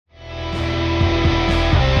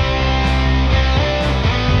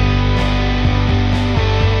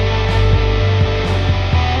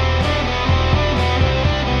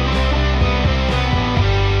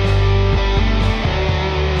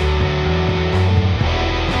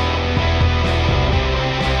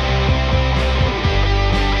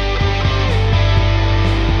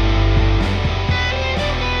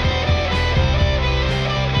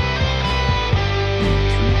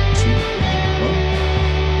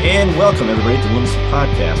And welcome, everybody, to the Lunacy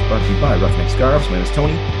Podcast, brought to you by Roughneck Scarves. My name is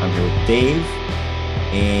Tony. I'm here with Dave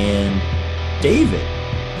and David.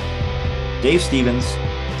 Dave Stevens,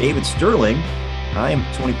 David Sterling. I am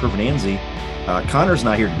Tony Pervenanzi. Connor's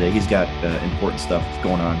not here today. He's got important stuff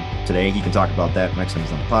going on today. He can talk about that next time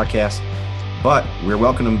he's on the podcast. But we're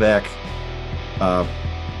welcoming back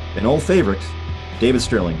an old favorite, David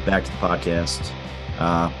Sterling, back to the podcast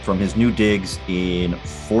from his new digs in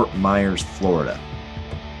Fort Myers, Florida.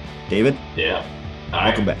 David? Yeah.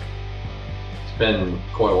 Welcome back. It's been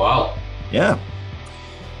quite a while. Yeah.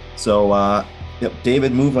 So,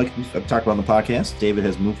 David moved, like I've talked about on the podcast. David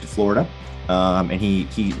has moved to Florida, and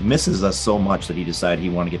he misses us so much that he decided he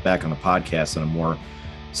wanted to get back on the podcast on a more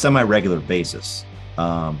semi-regular basis.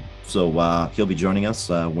 So he'll be joining us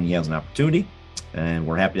when he has an opportunity, and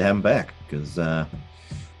we're happy to have him back because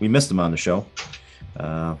we missed him on the show.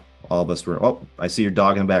 All of us were. Oh, I see your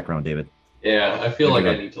dog in the background, David. Yeah, I feel like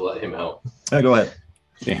I need to let him out. Go ahead.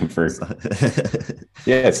 Stanford.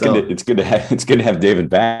 Yeah, it's good to have David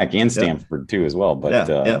back and Stanford too as well. But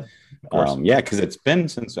because it's been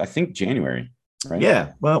since I think January, right?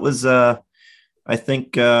 Yeah. Well, it was I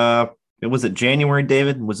think it was it January,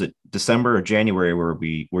 David? Was it December or January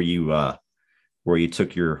where you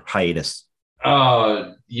took your hiatus?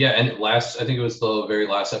 Yeah, and I think it was the very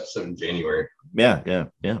last episode in January. Yeah.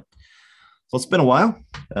 So it's been a while.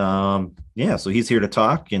 So he's here to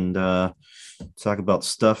talk and talk about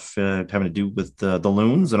stuff having to do with the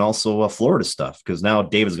Loons and also Florida stuff, because now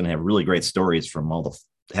David's going to have really great stories from all the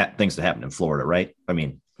things that happened in Florida, right? I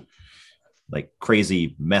mean, like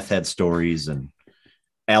crazy meth head stories and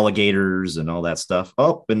alligators and all that stuff.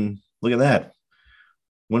 Oh, and look at that.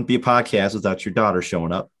 Wouldn't be a podcast without your daughter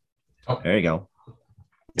showing up. Oh. There you go.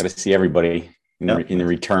 Got to see everybody in the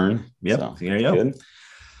return. Yep. So, there you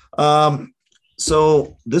go.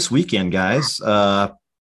 So this weekend, guys,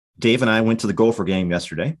 Dave and I went to the Gopher game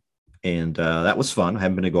yesterday, and that was fun. I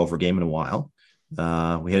haven't been to a Gopher game in a while.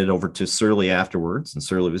 We headed over to Surly afterwards, and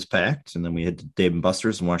Surly was packed, and then we headed to Dave and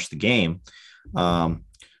Buster's and watched the game.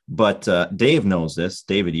 But Dave knows this.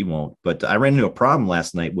 David, you won't. But I ran into a problem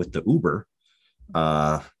last night with the Uber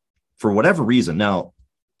for whatever reason. Now,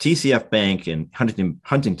 TCF Bank and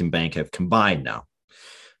Huntington Bank have combined now.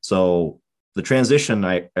 So the transition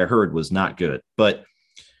I heard was not good, but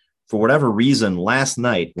for whatever reason, last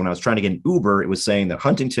night when I was trying to get an Uber, it was saying that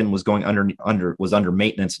Huntington was going under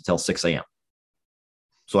maintenance until 6 a.m.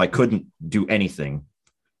 So I couldn't do anything,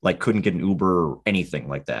 like couldn't get an Uber or anything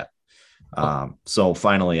like that. So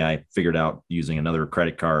finally I figured out using another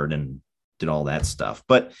credit card and did all that stuff,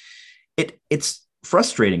 but it's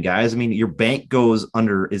frustrating, guys. I mean, your bank is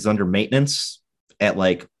under maintenance at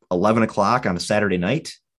like 11 o'clock on a Saturday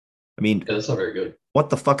night. I mean, that's not very good. What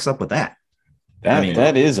the fuck's up with that?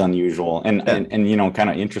 That is unusual, and kind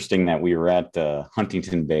of interesting that we were at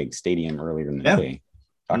Huntington Bank Stadium earlier in the day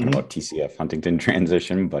talking about TCF Huntington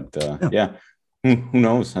transition. But who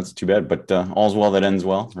knows? That's too bad. But all's well that ends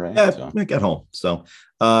well, right? Yeah, so. I got home. So,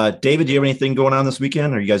 David, do you have anything going on this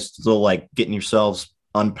weekend? Are you guys still like getting yourselves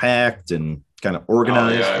unpacked and kind of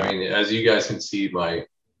organized? I mean, as you guys can see, my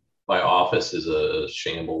office is a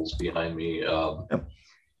shambles behind me.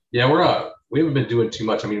 Yeah, we haven't been doing too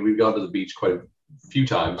much. I mean, we've gone to the beach quite a few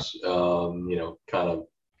times.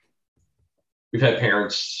 We've had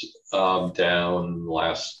parents down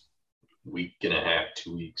last week and a half,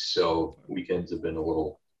 2 weeks. So weekends have been a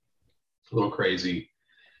little crazy.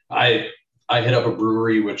 I hit up a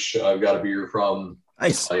brewery, which I've got a beer from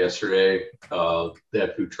yesterday. They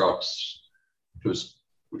had food trucks, which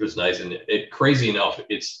was nice. And crazy enough,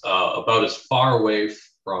 it's about as far away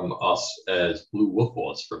from us as Blue Wolf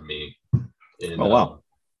was from me in Brooklyn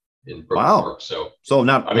Park. So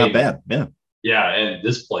not bad. Yeah, and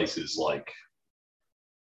this place is like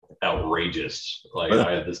outrageous. Like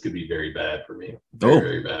this could be very bad for me.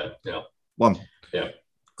 Very bad. Yeah. Well, yeah.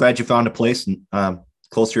 Glad you found a place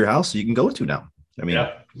close to your house so you can go to now. I mean,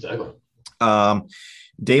 yeah, exactly.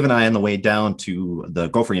 Dave and I on the way down to the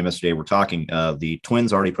Gopher game yesterday, we're talking. The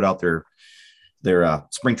Twins already put out their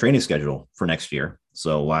spring training schedule for next year.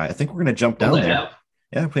 So I think we're going to jump down there.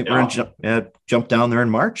 Yeah, I think we're going to jump down there in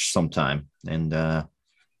March sometime and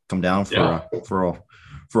come down for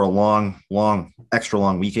a long, extra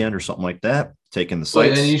long weekend or something like that. Taking the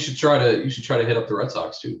sights. And you should try to hit up the Red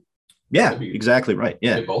Sox too. Yeah, exactly right.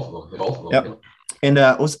 Yeah, hit both of them. Yep. Yeah. And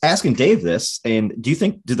I was asking Dave this, and do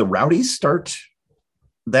the Rowdies start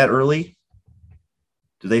that early?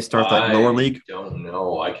 Do they start that lower league? I don't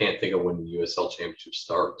know. I can't think of when the USL Championship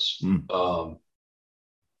starts.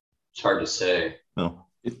 It's hard to say. No.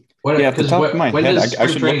 At the top of my head, I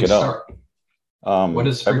should look it up. When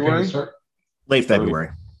does spring training start? Late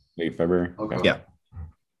February. late February. Okay. Yeah.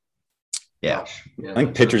 Gosh. Yeah, I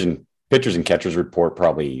think pitchers and catchers report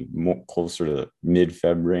probably more closer to the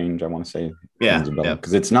mid-Feb range, I want to say. Yeah.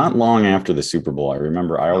 Because it's not long after the Super Bowl.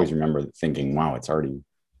 I always remember thinking, wow, it's already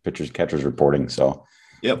pitchers and catchers reporting. So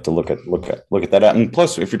to look at that out. And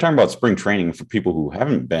plus, if you're talking about spring training for people who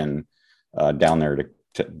haven't been down there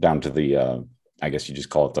down to the I guess you just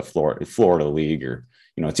call it the Florida League, or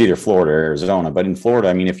it's either Florida or Arizona. But in Florida,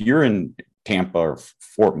 I mean, if you're in Tampa or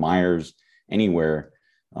Fort Myers, anywhere,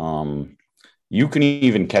 you can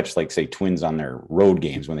even catch, like, say, Twins on their road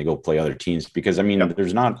games when they go play other teams, because I mean,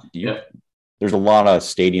 there's a lot of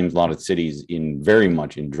stadiums, a lot of cities very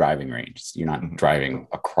much in driving range. You're not driving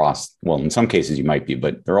across. Well, in some cases you might be,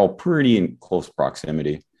 but they're all pretty in close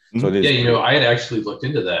proximity. So it is. Yeah, I had actually looked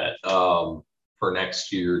into that for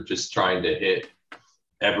next year, just trying to hit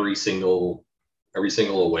every single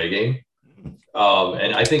away game,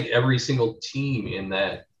 and I think every single team in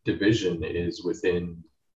that division is within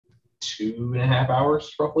 2.5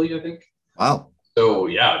 hours, roughly, I think. Wow. So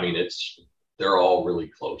yeah, I mean, they're all really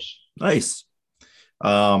close. Nice.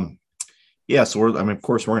 Yeah. So of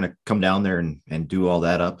course, we're going to come down there and do all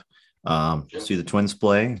that up. See the Twins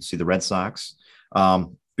play, see the Red Sox.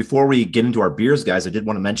 Before we get into our beers, guys, I did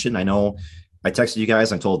want to mention, I know I texted you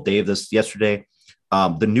guys, I told Dave this yesterday.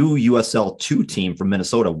 The new USL 2 team from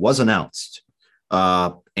Minnesota was announced.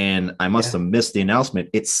 And I must have missed the announcement.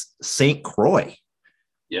 It's St. Croix.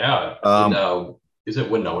 Yeah. Is it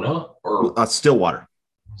Winona or Stillwater?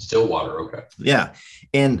 Stillwater. Okay. Yeah.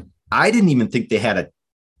 And I didn't even think they had a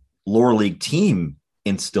lower league team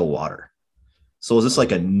in Stillwater. So is this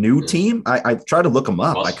like a new team? I tried to look them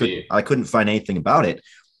up. I couldn't find anything about it.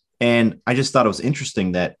 And I just thought it was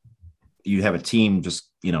interesting that you have a team, just,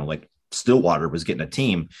 like Stillwater was getting a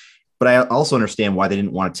team. But I also understand why they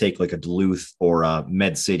didn't want to take like a Duluth or a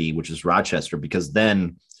Med City, which is Rochester, because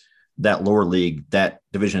then that lower league, that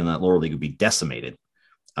division in that lower league would be decimated.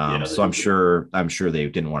 So I'm sure they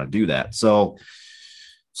didn't want to do that. So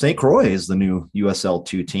St. Croix is the new USL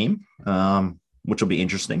 2 team, which will be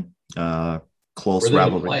interesting. Close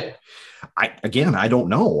rivalry. I don't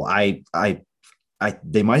know.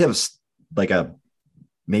 They might have like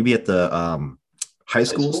maybe at the high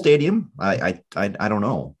school stadium. I don't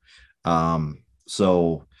know.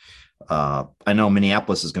 So I know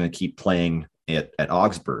Minneapolis is going to keep playing at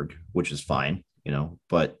Augsburg, which is fine,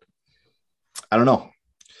 but I don't know.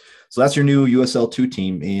 So that's your new USL 2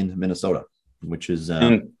 team in Minnesota, which is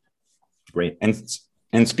great.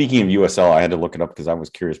 And speaking of USL, I had to look it up because I was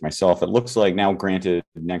curious myself. It looks like now, granted,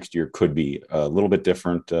 next year could be a little bit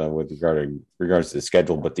different with regards to the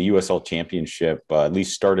schedule, but the USL Championship at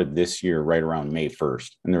least started this year right around May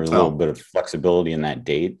 1st, and there was a little bit of flexibility in that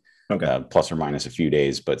date, plus or minus a few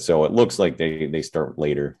days. But so it looks like they start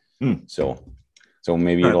later. So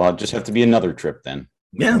maybe it'll just have to be another trip then.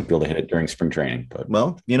 Yeah, be able to hit it during spring training. But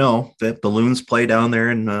the Loons play down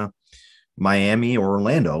there in Miami or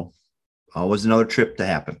Orlando. Always another trip to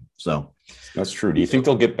happen. So that's true. Do you think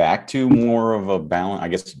they'll get back to more of a balance? I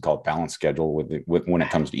guess you'd call it balanced schedule with when it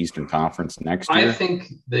comes to Eastern Conference next year? I think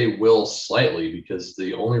they will slightly, because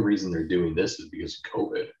the only reason they're doing this is because of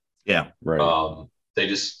COVID. Yeah, right.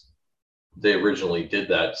 They originally did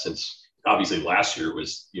that since obviously last year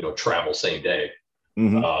was travel same day,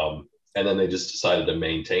 and then they just decided to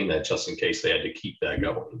maintain that just in case they had to keep that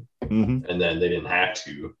going, and then they didn't have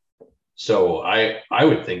to. So I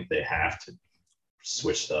would think they have to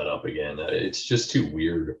switch that up again. It's just too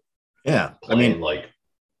weird. Yeah. Playing like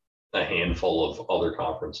a handful of other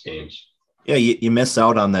conference games. Yeah. You miss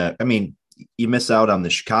out on you miss out on the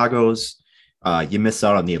Chicagos. You miss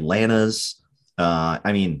out on the Atlantas.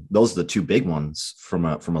 Those are the two big ones from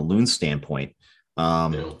a Loon standpoint.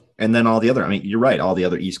 And then all the other, you're right. All the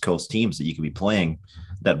other East Coast teams that you could be playing,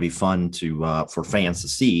 that'd be fun for fans to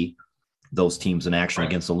see those teams in action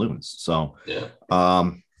against the Loons. So,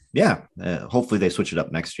 hopefully they switch it up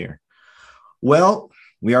next year. Well,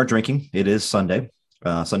 we are drinking. It is Sunday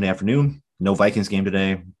afternoon. No Vikings game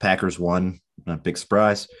today. Packers won. Big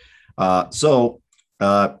surprise. So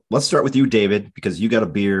let's start with you, David, because you got a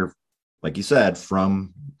beer, like you said,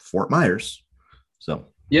 from Fort Myers. So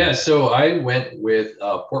I went with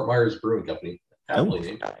Fort Myers Brewing Company.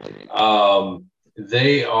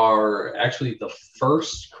 They are actually the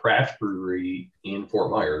first craft brewery in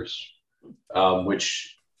Fort Myers,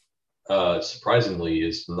 which surprisingly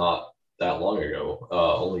is not that long ago,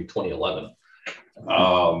 only 2011.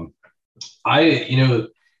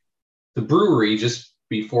 The brewery, just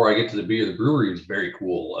before I get to the beer, the brewery is very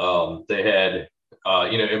cool. They had,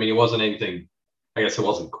 it wasn't anything, I guess it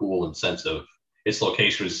wasn't cool in the sense of its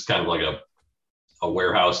location was kind of like a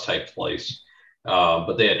warehouse type place.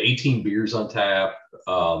 But they had 18 beers on tap.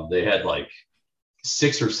 They had like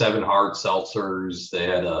 6 or 7 hard seltzers. They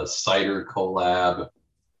had a cider collab.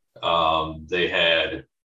 They had a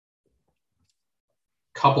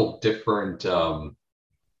couple different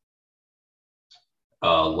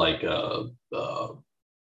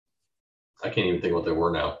I can't even think what they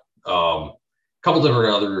were now. A couple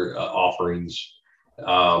different other offerings.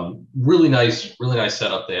 Really nice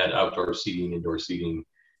setup. They had outdoor seating, indoor seating.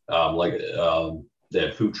 They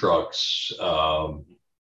had food trucks.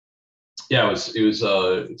 It's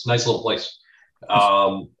a nice little place.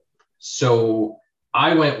 So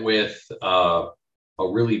I went with a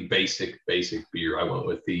really basic beer. I went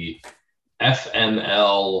with the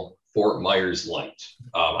FML Fort Myers Light.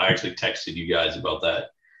 I actually texted you guys about that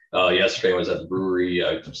yesterday. I was at the brewery.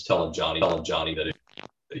 I was telling Johnny that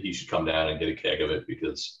he should come down and get a keg of it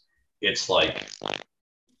because it's like,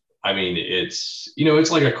 I mean, it's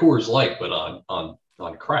like a Coors Light, but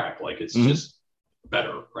on crack. Like it's just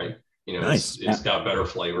better, right? Nice. It's got better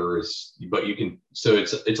flavors, but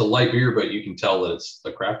it's a light beer, but you can tell that it's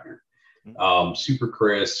a craft beer. Super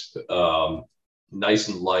crisp, nice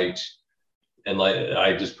and light. And like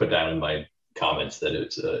I just put down in my comments that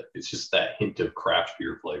it's just that hint of craft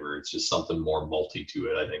beer flavor. It's just something more malty to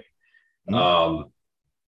it, I think.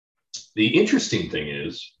 The interesting thing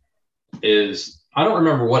is I don't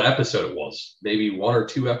remember what episode it was. Maybe 1 or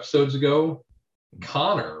 2 episodes ago,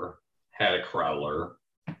 Connor had a crowler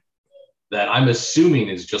that I'm assuming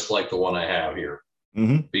is just like the one I have here.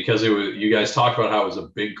 Because you guys talked about how it was a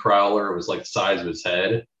big crowler. It was like the size of his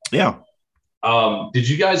head. Yeah. Did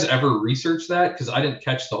you guys ever research that? Because I didn't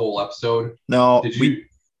catch the whole episode. No,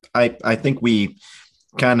 I think we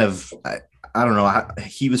kind of, I don't know.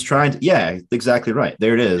 He was trying to, yeah, exactly right.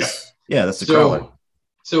 There it is. Yeah, that's the crowler.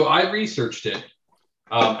 So I researched it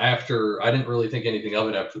after, I didn't really think anything of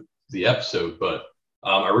it after the episode, but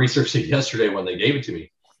I researched it yesterday when they gave it to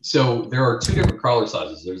me. So there are 2 different crowler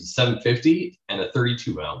sizes. There's a 750 and a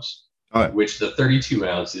 32 ounce, which the 32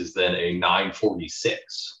 ounce is then a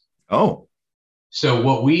 946. Oh. So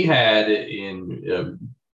what we had in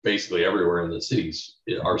basically everywhere in the cities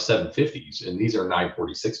are 750s, and these are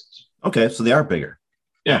 946s. Okay, so they are bigger.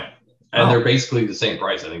 Yeah, and they're basically the same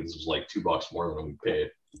price. I think this was like $2 more than we paid.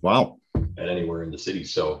 Wow. At anywhere in the city.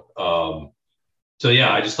 So,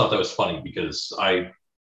 yeah, I just thought that was funny because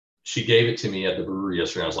she gave it to me at the brewery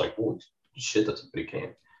yesterday. I was like, holy shit, that's a big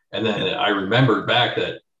can. And then I remembered back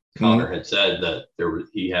that Connor had said that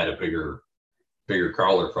he had a bigger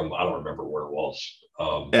crowler from, I don't remember where it was.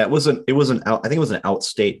 Yeah, it wasn't out. I think it was an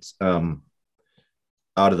outstate,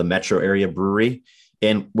 out of the metro area brewery.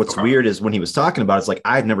 And what's weird is when he was talking about it, it's like,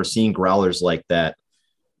 I've never seen growlers like that,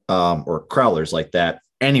 or crowlers like that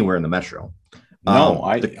anywhere in the metro. No,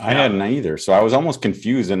 I hadn't either. So I was almost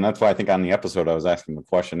confused. And that's why I think on the episode, I was asking the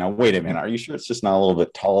question. Now, wait a minute. Are you sure it's just not a little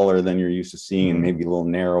bit taller than you're used to seeing, maybe a little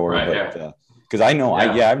narrower? Right, because I know,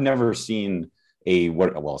 I've never seen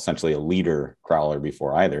essentially a liter crowler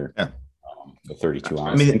before either. Yeah. The 32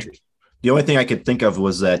 ounce. I mean, the only thing I could think of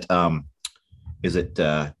was that, is it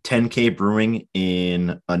 10K Brewing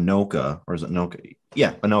in Anoka, or is it Anoka?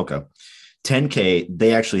 Yeah, Anoka. 10K,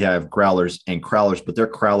 they actually have growlers and crowlers, but their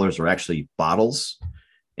crowlers are actually bottles.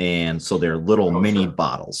 And so they're little mini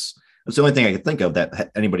bottles. That's the only thing I could think of that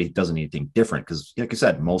anybody doesn't need anything different. Because like I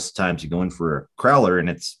said, most times you go in for a crowler and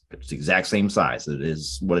it's the exact same size. It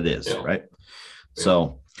is what it is, right? Yeah.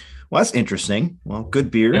 So, well, that's interesting. Well, good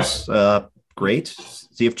beers. Yeah. Great.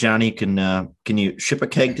 See if Johnny can you ship a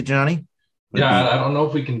keg to Johnny? I don't know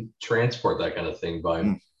if we can transport that kind of thing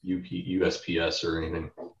by USPS or anything.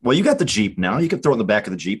 Well, you got the Jeep now. You can throw it in the back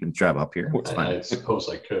of the Jeep and drive up here. It's fine. I suppose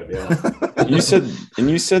I could, yeah.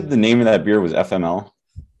 You said the name of that beer was FML?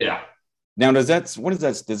 Yeah. Now, does that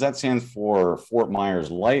stand for Fort Myers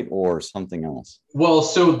Light or something else? Well,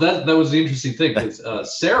 so that was the interesting thing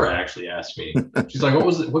because Sarah actually asked me. She's like,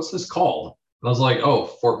 what's this called? And I was like, oh,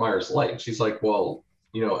 Fort Myers Light. And she's like, well,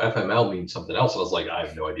 FML means something else. And I was like, I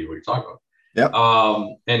have no idea what you're talking about. Yep.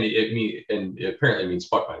 And it apparently means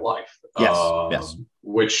fuck my life. Yes.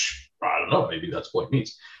 Which I don't know, maybe that's what it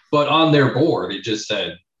means. But on their board, it just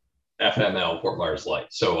said FML Fort Myers Light.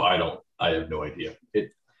 So I have no idea.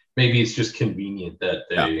 Maybe it's just convenient that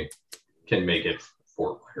they can make it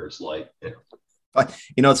Fort Myers Light.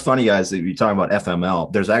 It's funny, guys, that you're talking about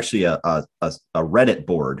FML. There's actually a Reddit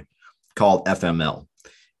board called FML.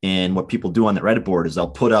 And what people do on that Reddit board is they'll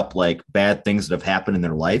put up like bad things that have happened in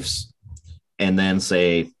their lives and then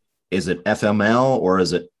say, is it FML or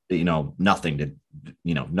is it, nothing,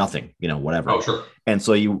 whatever. Oh, sure. And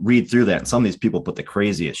so you read through that and some of these people put the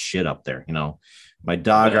craziest shit up there, My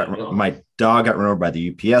dog got run over by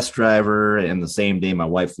the UPS driver, and the same day my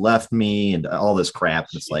wife left me, and all this crap.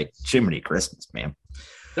 It's like Jiminy Christmas, man.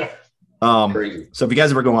 Crazy. So if you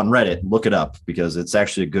guys ever go on Reddit, look it up because it's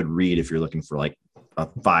actually a good read if you're looking for like a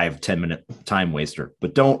 5-10 minute time waster.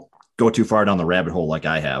 But don't go too far down the rabbit hole like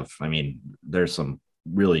I have. I mean, there's some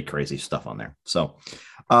really crazy stuff on there. So,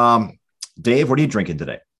 Dave, what are you drinking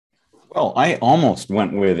today? Well, I almost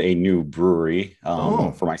went with a new brewery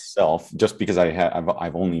for myself, just because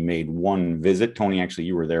I've only made one visit. Tony, actually,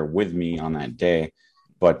 you were there with me on that day,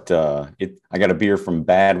 but I got a beer from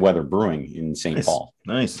Bad Weather Brewing in St. Paul.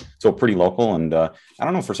 Nice. So pretty local, and I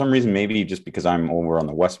don't know, for some reason, maybe just because I'm over on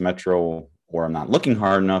the West Metro, or I'm not looking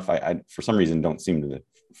hard enough, I for some reason don't seem to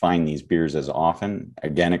find these beers as often.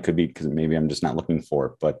 Again, it could be because maybe I'm just not looking for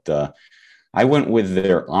it, but I went with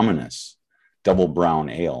their Ominous Double Brown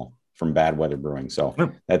Ale from Bad Weather Brewing. So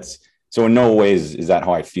so in no ways is that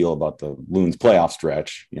how I feel about the Loons playoff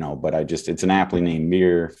stretch, but it's an aptly named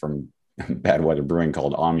beer from Bad Weather Brewing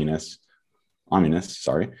called Ominous,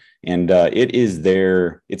 sorry. And it is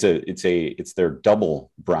it's their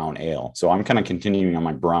double brown ale. So I'm kind of continuing on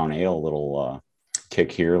my brown ale little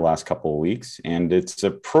kick here last couple of weeks, and it's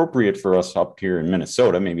appropriate for us up here in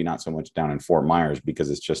Minnesota, maybe not so much down in Fort Myers, because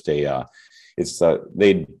it's just they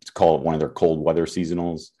call it one of their cold weather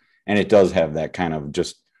seasonals. And it does have that kind of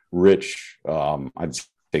just rich, I'd say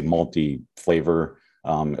malty flavor.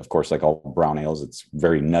 Of course, like all brown ales, it's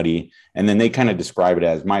very nutty. And then they kind of describe it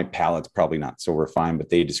as, my palate's probably not so refined, but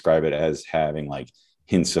they describe it as having like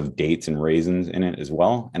hints of dates and raisins in it as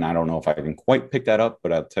well. And I don't know if I can quite pick that up,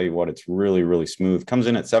 but I'll tell you what, it's really, really smooth. Comes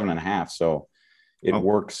in at 7.5. So it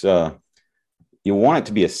works. You want it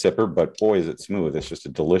to be a sipper, but boy, is it smooth. It's just a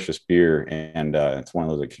delicious beer. And it's one of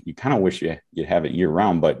those, like, you kind of wish you'd have it year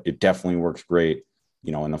round, but it definitely works great,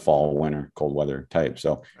 in the fall, winter, cold weather type.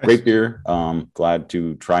 So great beer. Glad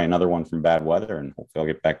to try another one from Bad Weather, and hopefully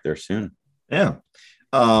I'll get back there soon. Yeah.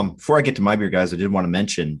 Before I get to my beer, guys, I did want to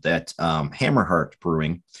mention that Hammerheart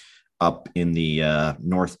Brewing up in the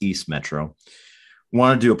Northeast Metro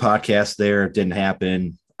wanted to do a podcast there. It didn't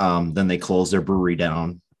happen. Then they closed their brewery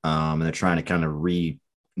down. And they're trying to kind of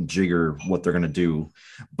rejigger what they're going to do,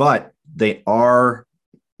 but they are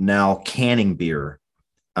now canning beer.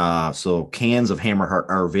 So cans of Hammerheart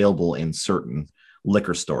are available in certain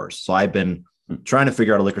liquor stores. So I've been trying to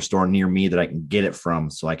figure out a liquor store near me that I can get it from,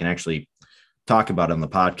 so I can actually talk about it on the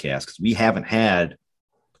podcast. Cause I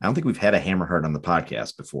don't think we've had a Hammerheart on the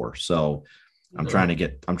podcast before. So I'm trying to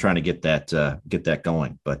get that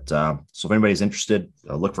going. But, so if anybody's interested,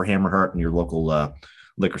 look for Hammerheart in your local,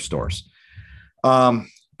 liquor stores.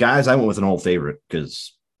 Guys, I went with an old favorite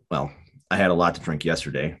because, well, I had a lot to drink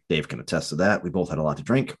yesterday. Dave can attest to that. We both had a lot to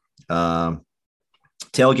drink.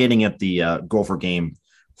 Tailgating at the Gopher game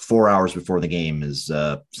 4 hours before the game is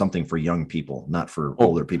something for young people, not for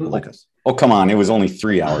older people like us. Oh, come on. It was only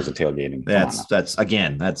 3 hours of tailgating.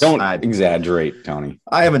 Don't exaggerate, Tony.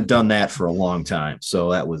 I haven't done that for a long time.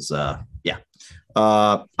 So that was,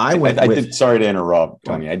 sorry to interrupt,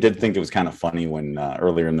 Tony. I did think it was kind of funny when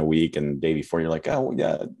earlier in the week and the day before, you're like, oh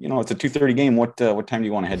yeah, it's a 2:30 game. What time do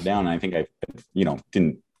you want to head down? And I think I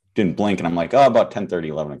didn't blink, and I'm like, oh, about 10:30,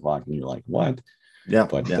 11 o'clock. And you're like, what? Yeah.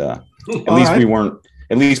 But at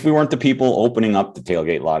least we weren't the people opening up the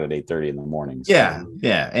tailgate lot at 8:30 in the morning. So.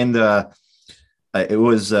 Yeah. And it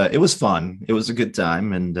was fun. It was a good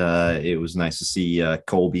time, and it was nice to see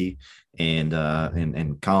Colby and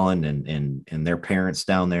Colin and their parents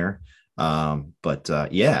down there.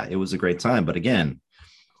 It was a great time. But again,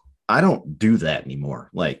 I don't do that anymore.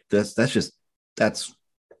 Like that's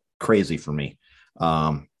crazy for me.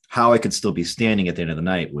 How I could still be standing at the end of the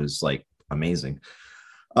night was like amazing.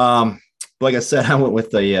 Like I said, I went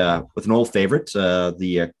with an old favorite,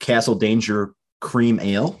 the Castle Danger Cream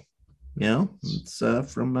Ale. It's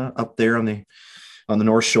from up there on the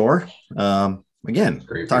North Shore. Again,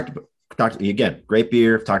 great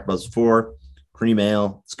beer. Talked about this before. Cream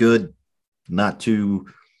ale, it's good. Not too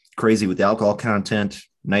crazy with the alcohol content.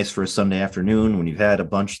 Nice for a Sunday afternoon when you've had a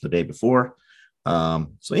bunch the day before.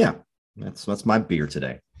 That's my beer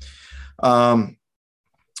today.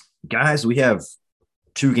 Guys, we have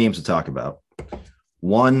two games to talk about.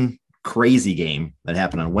 One crazy game that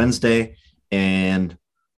happened on Wednesday, and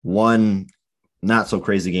one not so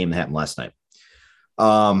crazy game that happened last night.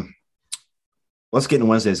 Let's get into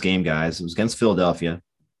Wednesday's game, guys. It was against Philadelphia.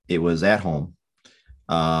 It was at home.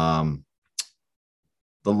 The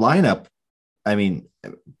lineup,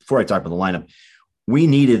 before I talk about the lineup, we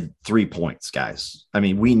needed 3 points, guys.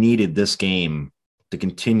 We needed this game to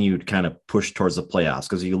continue to kind of push towards the playoffs.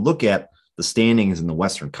 Because if you look at the standings in the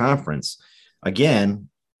Western Conference, again,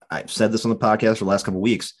 I've said this on the podcast for the last couple of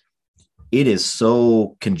weeks. It is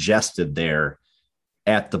so congested there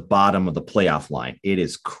at the bottom of the playoff line. It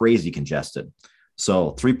is crazy congested.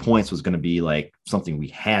 So 3 points was going to be like something we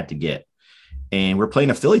had to get. And we're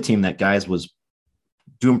playing a Philly team that, guys, was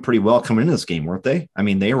doing pretty well coming into this game, weren't they? I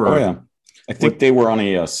mean, they were. Oh, yeah. I think they were on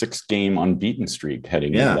a 6-game unbeaten streak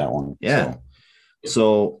heading into that one. Yeah.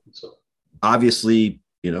 So obviously,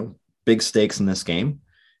 big stakes in this game.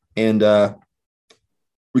 And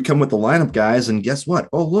we come with the lineup, guys, and guess what?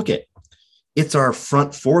 Oh, look it's our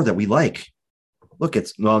front four that we like. Look,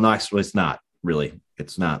 it's not really.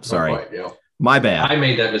 It's not. Sorry. Quite, yeah. My bad. I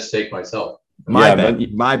made that mistake myself. My bad.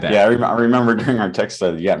 Yeah, I remember during our text,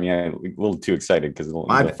 you got me a little too excited because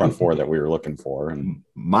the front four that we were looking for. And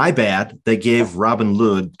my bad. They gave Robin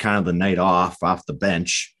Lod kind of the night off the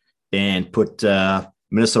bench and put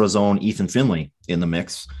Minnesota's own Ethan Finley in the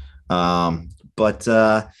mix. But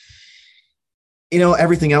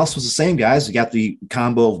everything else was the same, guys. We got the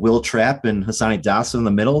combo of Will Trapp and Hassani Dotson in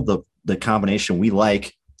the middle, the combination we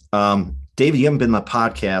like. David, you haven't been on the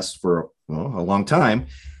podcast for a long time.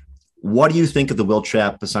 What do you think of the Will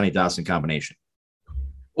Trapp Hassani Dotson combination?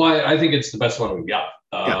 Well, I think it's the best one we got.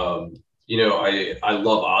 I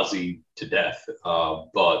love Ozzie to death,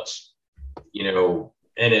 but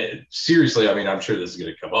seriously, I mean, I'm sure this is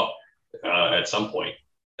going to come up at some point.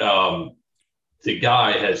 The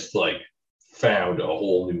guy has found a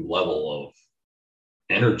whole new level of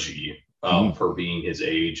energy for being his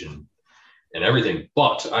age and everything.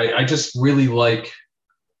 But I just really like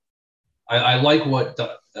what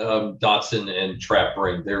Dotson and Trapp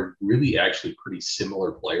bring. They're really actually pretty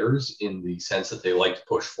similar players in the sense that they like to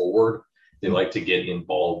push forward. They like to get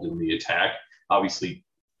involved in the attack. Obviously,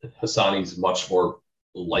 Hassani's much more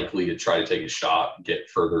likely to try to take a shot, get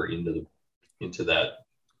further into that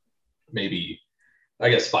maybe, I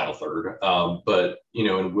guess, final third. But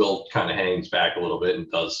and Will kind of hangs back a little bit and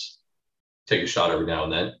does take a shot every now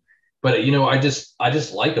and then. But I just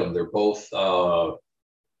like them. They're both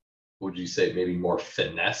would you say maybe more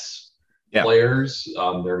finesse players?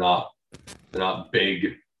 They're not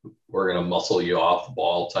big. We're gonna muscle you off the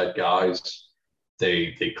ball type guys.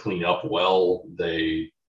 They clean up well. They're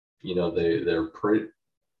pretty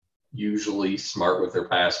usually smart with their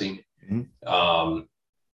passing.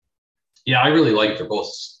 I really like it. They're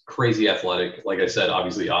both crazy athletic. Like I said,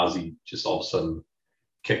 obviously Ozzie just all of a sudden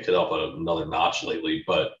kicked it up another notch lately.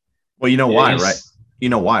 But you know why, right? You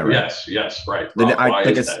know why, right? Yes, right.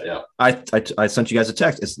 I sent you guys a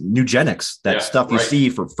text. It's Nugenics. That stuff you see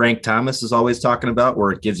for Frank Thomas is always talking about, where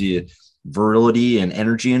it gives you virility and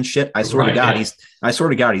energy and shit. I swear to God, he's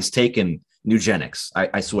taken Nugenics.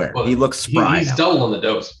 I swear. Well, he looks spry. He's doubling the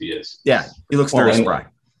dose if he is. Yeah, he looks very spry.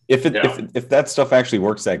 If that stuff actually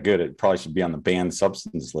works that good, it probably should be on the banned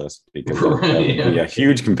substance list because that would be a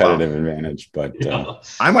huge competitive advantage. But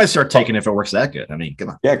I might start taking it if it works that good. I mean, come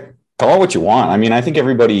on. Yeah. Call it what you want. I mean, I think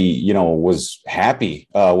everybody, was happy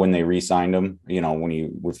when they re-signed him.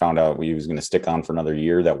 When we found out he was going to stick on for another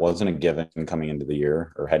year, that wasn't a given coming into the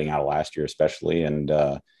year or heading out of last year, especially. And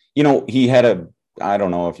he had I don't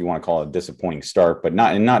know if you want to call it a disappointing start, but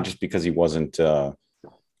not just because he wasn't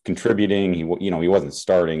contributing. He wasn't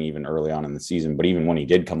starting even early on in the season, but even when he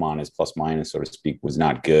did come on, his plus minus, so to speak, was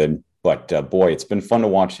not good. But boy, it's been fun to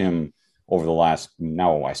watch him over the last,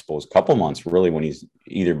 now I suppose, couple months, really, when he's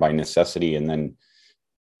either by necessity and then,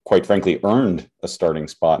 quite frankly, earned a starting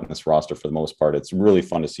spot in this roster for the most part. It's really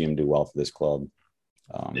fun to see him do well for this club.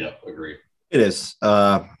 Agree. It is.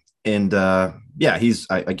 He's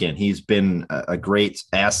been a great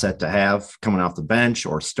asset to have coming off the bench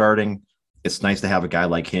or starting. It's nice to have a guy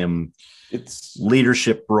like him. It's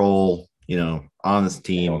leadership role, on this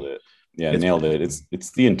team. Nailed it.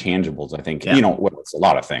 It's the intangibles, I think. It's a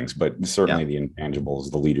lot of things, but certainly the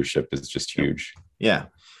intangibles, the leadership is just huge. Yeah.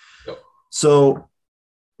 So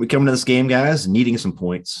we come into this game, guys, needing some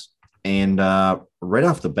points. And right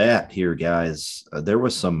off the bat here, guys, there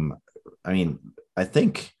was some, I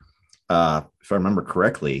think, if I remember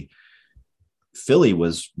correctly, Philly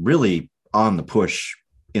was really on the push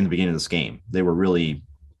in the beginning of this game. They were really,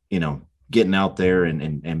 getting out there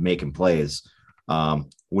and making plays.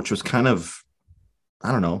 Which was kind of,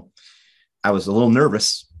 I don't know. I was a little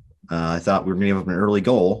nervous. I thought we were going to give up an early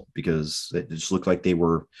goal because it just looked like they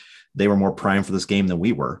were more primed for this game than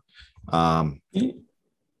we were. I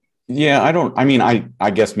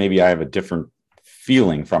guess maybe I have a different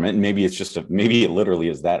feeling from it. And maybe it's just maybe it literally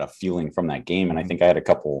is that a feeling from that game. And I think I had a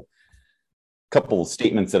couple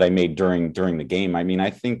statements that I made during the game.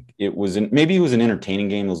 I think it was an entertaining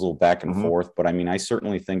game. It was a little back and forth, but I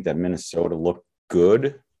certainly think that Minnesota looked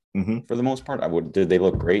good for the most part. Did they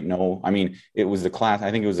look great? No. I mean, it was the class.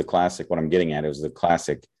 I think it was the classic. What I'm getting at, it was the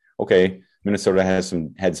classic. Okay, Minnesota had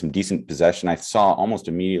some decent possession. I saw almost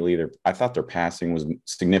immediately I thought their passing was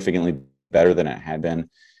significantly better than it had been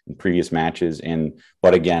in previous matches.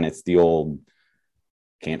 But again, it's the old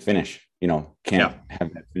can't finish. Can't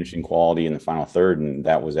have that finishing quality in the final third, and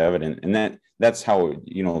that was evident. And that's how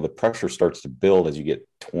the pressure starts to build as you get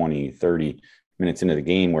 20, 30 minutes into the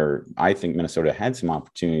game, where I think Minnesota had some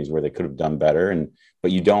opportunities where they could have done better,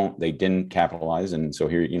 but they didn't capitalize. And so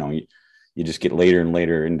here, you just get later and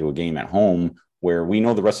later into a game at home where we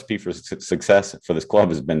know the recipe for success for this club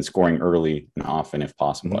has been scoring early and often, if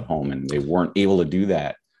possible, at home, and they weren't able to do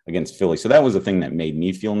that against Philly. So that was the thing that made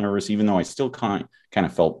me feel nervous, even though I still kind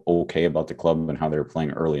of felt okay about the club and how they were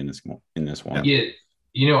playing early in this one.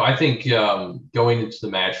 Yeah, I think going into the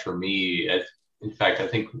match for me, in fact, I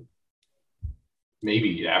think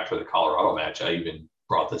maybe after the Colorado match, I even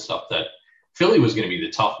brought this up that Philly was going to be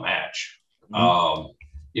the tough match. All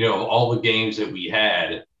the games that we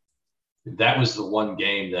had, that was the one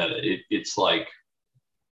game that it's like,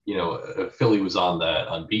 Philly was on that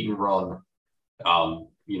unbeaten run.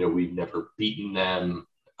 We've never beaten them.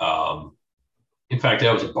 In fact,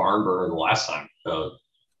 that was a barn burner the last time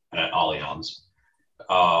at Allianz.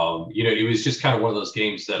 It was just kind of one of those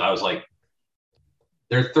games that I was like,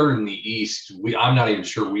 they're third in the East. I'm not even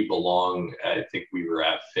sure we belong. I think we were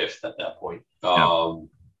at fifth at that point.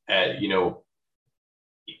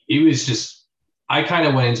 It was just, I kind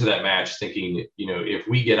of went into that match thinking, if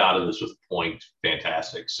we get out of this with a point,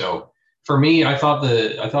 fantastic. So for me, I thought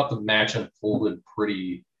the match unfolded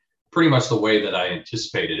pretty much the way that I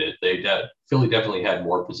anticipated it. Philly definitely had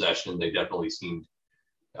more possession. They definitely seemed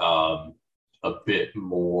a bit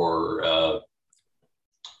more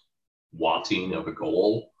wanting of a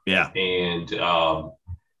goal. Yeah. And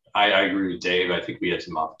I agree with Dave. I think we had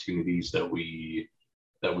some opportunities that we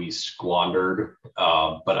squandered.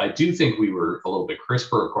 But I do think we were a little bit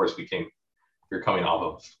crisper. Of course, we were coming off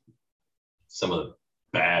of some of the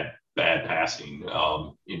bad passing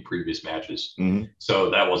in previous matches. So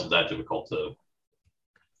that wasn't that difficult to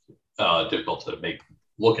make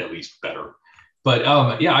look at least better. But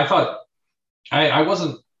I thought I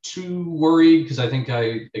wasn't too worried because I think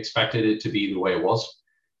I expected it to be the way it was.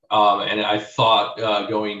 And I thought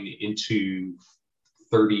going into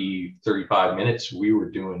 30, 35 minutes, we were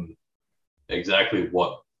doing exactly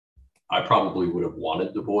what I probably would have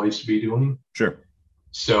wanted the boys to be doing. Sure.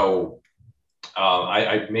 So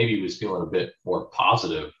I maybe was feeling a bit more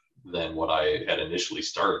positive than what I had initially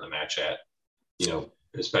started the match at,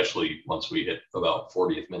 especially once we hit about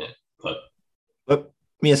 40th minute. But let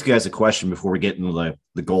me ask you guys a question before we get into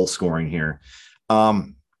the goal scoring here.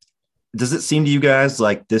 Does it seem to you guys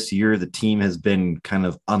like this year the team has been kind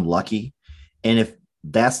of unlucky? And if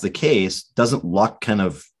that's the case, doesn't luck kind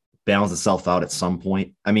of balance itself out at some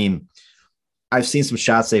point? I mean, I've seen some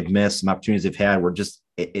shots they've missed, some opportunities they've had where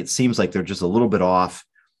it seems like they're just a little bit off.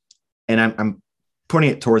 And I'm putting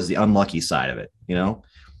it towards the unlucky side of it,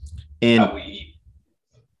 And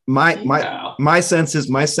my sense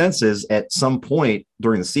is at some point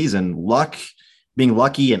during the season, being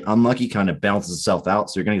lucky and unlucky kind of balances itself out.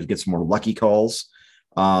 So you're going to get some more lucky calls.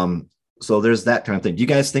 So there's that kind of thing. Do you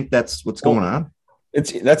guys think that's what's going on?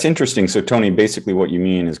 That's interesting. So Tony, basically what you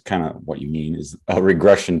mean is a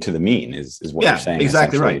regression to the mean is what you're saying.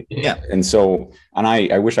 Exactly right. Yeah. And so, and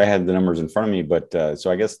I wish I had the numbers in front of me, but so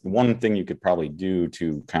I guess the one thing you could probably do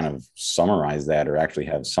to kind of summarize that, or actually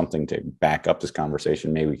have something to back up this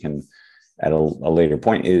conversation, maybe we can at a later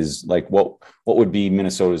point, is like what would be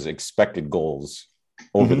Minnesota's expected goals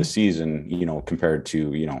over the season, compared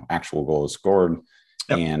to, actual goals scored.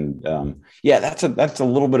 Yep. And that's a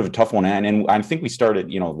little bit of a tough one. And I think we started,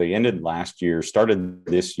 they ended last year, started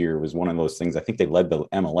this year was one of those things. I think they led the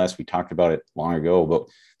MLS. We talked about it long ago, but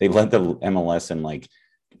they led the MLS in like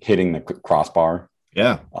hitting the crossbar.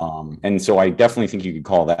 Yeah. And so I definitely think you could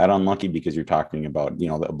call that unlucky, because you're talking about,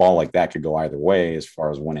 a ball like that could go either way as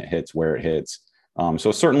far as when it hits, where it hits.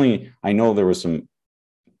 So certainly I know there was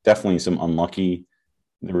definitely some unlucky.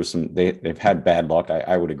 There was they've had bad luck.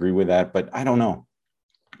 I would agree with that, but I don't know.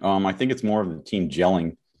 I think it's more of the team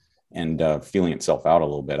gelling and feeling itself out a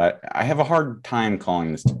little bit. I have a hard time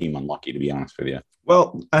calling this team unlucky, to be honest with you.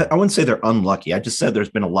 Well, I wouldn't say they're unlucky. I just said there's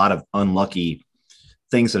been a lot of unlucky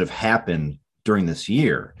things that have happened during this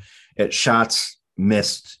year. Shots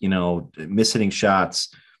missed, miss-hitting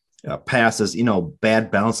shots, passes,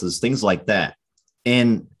 bad bounces, things like that.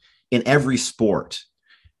 And in every sport,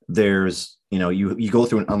 there's, you go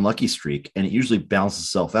through an unlucky streak, and it usually balances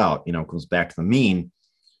itself out, comes back to the mean,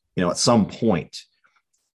 at some point.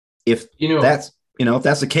 If that's, if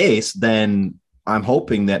that's the case, then I'm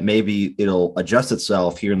hoping that maybe it'll adjust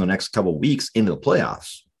itself here in the next couple of weeks into the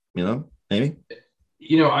playoffs. Maybe.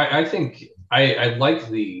 I think I like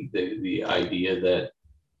the idea that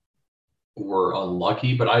we're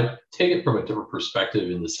unlucky, but I take it from a different perspective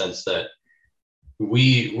in the sense that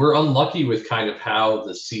we're unlucky with kind of how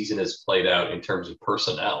the season has played out in terms of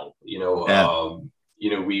personnel.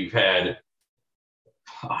 We've had,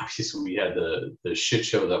 obviously we had the shit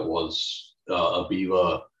show that was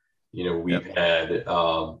Avila. We've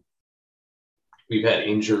had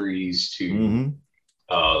injuries to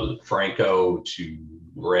Franco, to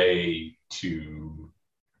Ray,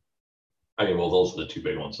 those are the two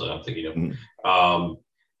big ones that I'm thinking of.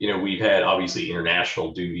 We've had obviously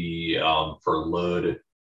international duty for Lud.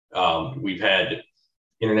 We've had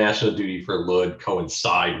international duty for Lud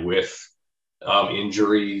coincide with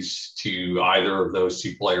injuries to either of those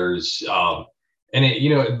two players.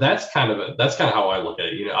 That's kind of how I look at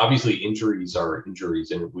it. Obviously injuries are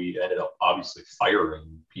injuries, and we ended up obviously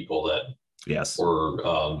firing people that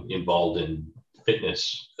were involved in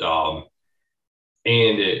fitness.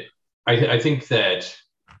 I think that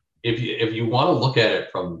if you want to look at it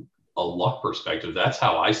from a luck perspective, that's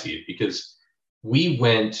how I see it, because we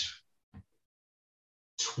went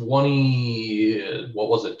 4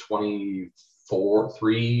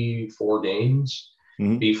 games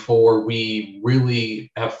before we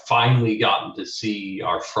really have finally gotten to see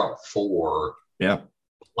our front four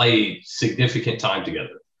play significant time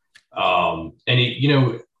together.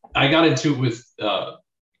 I got into it with,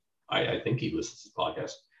 I think he listens to the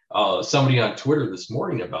podcast. Somebody on Twitter this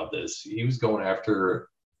morning about this. He was going after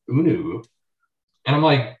Unu, and I'm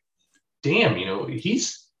like, damn, he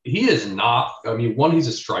is not. I mean, one, he's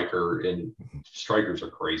a striker, and strikers are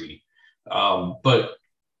crazy, but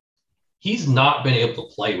he's not been able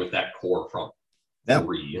to play with that core front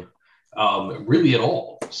three, really at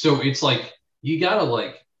all. So it's like you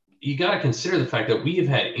gotta consider the fact that we have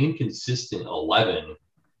had inconsistent 11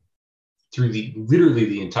 through literally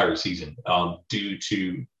the entire season, due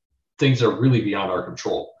to things that are really beyond our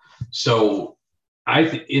control. So I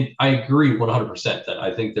agree 100% that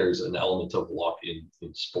I think there's an element of luck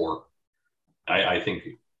in sport. I think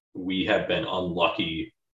we have been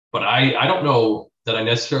unlucky, but I don't know that I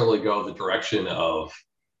necessarily go the direction of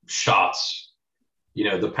shots.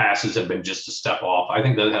 The passes have been just a step off. I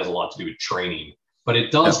think that has a lot to do with training, but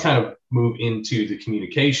it does kind of move into the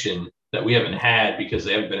communication that we haven't had because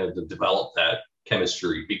they haven't been able to develop that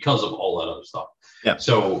chemistry because of all that other stuff. Yeah.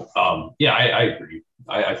 So, I agree.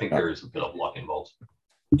 I think there is a bit of luck involved.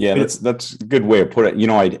 Yeah, that's a good way to put it.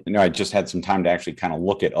 I just had some time to actually kind of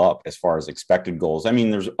look it up as far as expected goals. I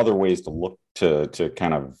mean, there's other ways to look to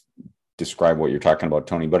kind of describe what you're talking about,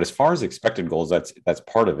 Tony. But as far as expected goals, that's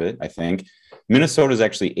part of it, I think. Minnesota is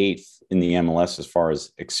actually 8th in the MLS as far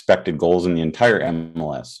as expected goals in the entire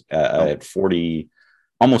MLS at 40,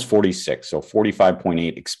 almost 46. So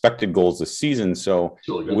 45.8 expected goals this season. So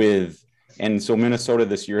so Minnesota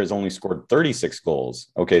this year has only scored 36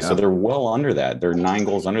 goals. Okay, so they're well under that. They're 9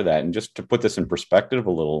 goals under that. And just to put this in perspective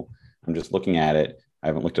a little, I'm just looking at it. I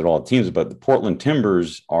haven't looked at all the teams, but the Portland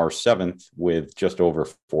Timbers are 7th with just over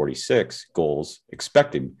 46 goals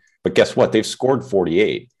expected. But guess what? They've scored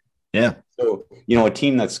 48. Yeah. So, a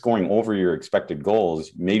team that's scoring over your expected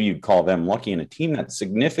goals, maybe you'd call them lucky, and a team that's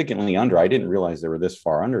significantly under. I didn't realize they were this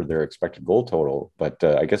far under their expected goal total, but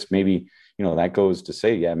I guess maybe, that goes to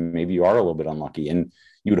say, maybe you are a little bit unlucky, and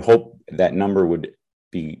you would hope that number would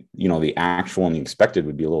be, the actual and the expected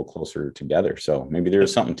would be a little closer together. So maybe there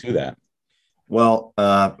is something to that. Well,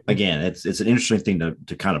 again, it's an interesting thing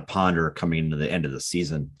to kind of ponder coming into the end of the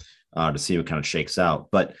season to see what kind of shakes out.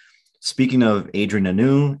 But speaking of Adrien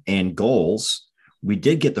Hunou and goals, we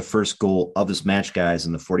did get the first goal of this match, guys,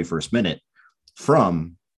 in the 41st minute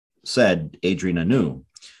from said Adrien Hunou.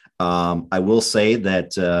 I will say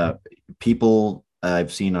that people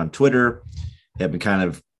I've seen on Twitter have been kind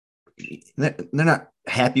of – they're not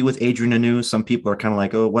happy with Adrien Hunou. Some people are kind of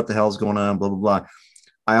like, oh, what the hell is going on, blah, blah, blah.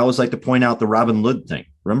 I always like to point out the Robin Lod thing.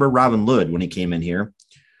 Remember Robin Lod when he came in here?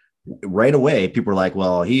 Right away, people were like,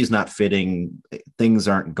 well, he's not fitting. Things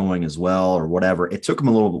aren't going as well or whatever. It took him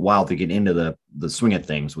a little while to get into the swing of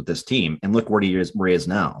things with this team. And look where he is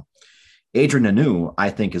now. Adrien Hunou,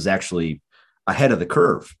 I think, is actually ahead of the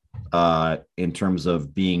curve in terms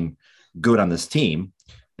of being good on this team.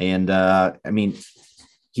 And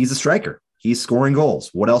he's a striker. He's scoring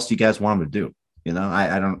goals. What else do you guys want him to do?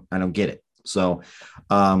 I don't get it. So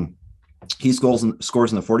he scores in the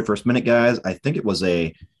 41st minute, guys. I think it was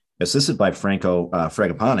assisted by Franco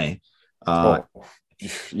Fragapane.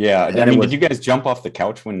 Did you guys jump off the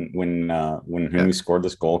couch when Hunou scored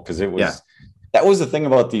this goal? Because it was That was the thing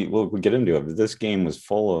about we'll get into it, but this game was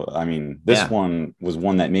full of, this one was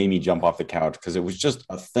one that made me jump off the couch because it was just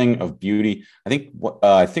a thing of beauty. I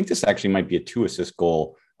think this actually might be a 2-assist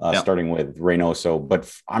goal, starting with Reynoso, but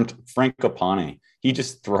Frank Capane, he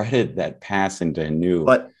just threaded that pass into Hanu.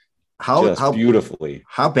 But how beautifully.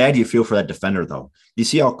 How bad do you feel for that defender, though? Do you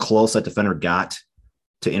see how close that defender got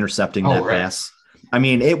to intercepting that pass? I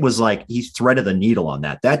mean, it was like he threaded the needle on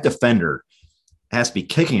that. That defender has to be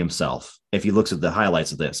kicking himself if he looks at the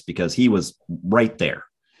highlights of this, because he was right there.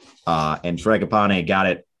 And Fragapane got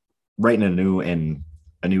it right in Hanu, and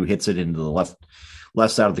Hanu hits it into the left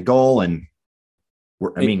side of the goal. And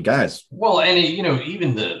guys. Well, and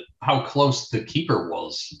even how close the keeper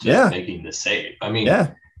was to making the save. I mean,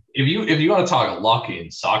 if you want to talk luck in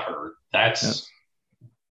soccer, that's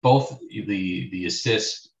both the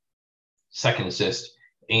assist, second assist,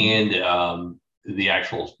 and the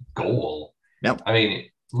actual goal. Yep. I mean,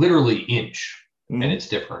 literally inch, and it's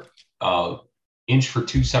different. Inch for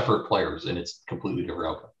two separate players, and it's completely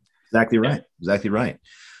different outcome. Exactly right. Yeah. Exactly right.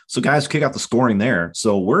 So, guys, kick out the scoring there.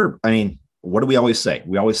 So what do we always say?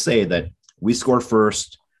 We always say that we score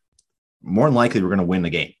first. More than likely, we're going to win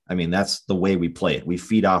the game. I mean, that's the way we play it. We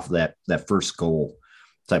feed off that first goal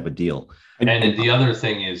type of deal. And the other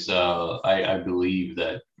thing is, I believe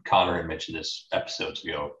that Connor had mentioned this episodes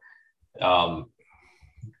ago.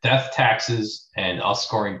 Death taxes and us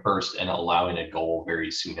scoring first and allowing a goal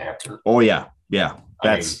very soon after. Oh yeah.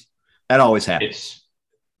 That always happens.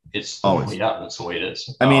 It's always that's the way it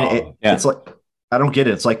is. I mean, it's like, I don't get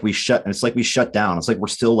it. It's like we shut down. It's like we're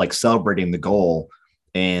still like celebrating the goal,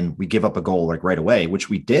 and we give up a goal like right away, which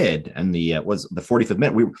we did. And was the 45th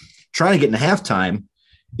minute. We were trying to get into halftime,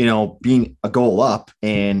 being a goal up,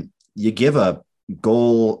 and you give a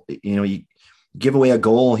goal. You give away a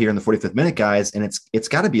goal here in the 45th minute, guys, and it's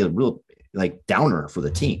got to be a real like downer for the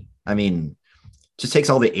team. I mean, just takes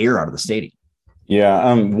all the air out of the stadium.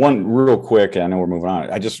 Yeah. One real quick, I know we're moving on.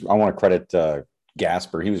 I want to credit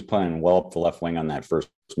Gasper. He was playing well up the left wing on that first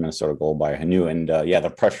Minnesota goal by Hanu. And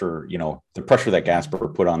the pressure that Gasper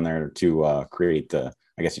put on there to create I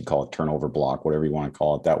guess you'd call it turnover block, whatever you want to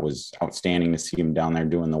call it. That was outstanding to see him down there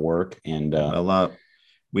doing the work. And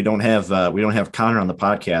we don't have Connor on the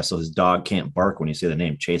podcast, so his dog can't bark when you say the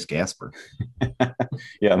name Chase Gasper.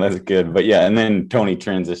 Yeah, that's good. But and then Tony,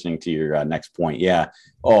 transitioning to your next point. Yeah.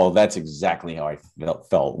 Oh, that's exactly how I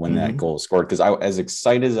felt when that goal was scored. Because I, as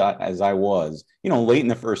excited as I was, late in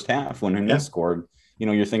the first half when Hanu scored,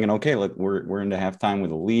 you're thinking, okay, look, we're into halftime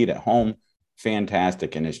with a lead at home.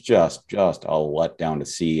 Fantastic. And it's just a letdown to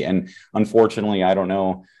see. And unfortunately, I don't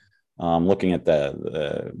know, looking at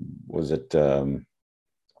was it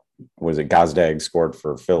Gazdag scored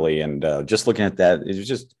for Philly, and just looking at that, it was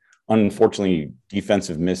just unfortunately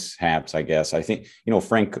defensive mishaps, I guess. I think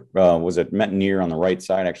Frank Metnier on the right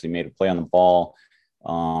side actually made a play on the ball,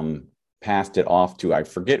 passed it off to, I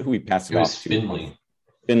forget who he passed it off to.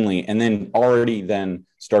 Finley, and then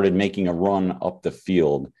started making a run up the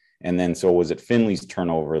field, and then so was it Finley's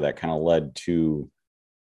turnover that kind of led to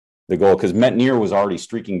the goal, because Metnier was already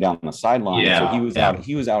streaking down the sideline, so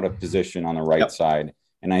he was out of position on the right side.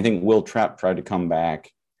 And I think Will Trapp tried to come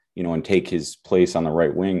back, and take his place on the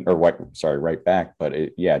right wing right back. But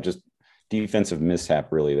just defensive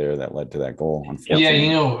mishap really there that led to that goal.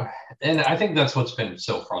 Yeah, and I think that's what's been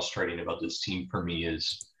so frustrating about this team for me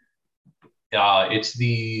is it's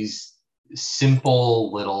these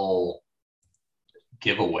simple little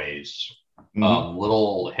giveaways,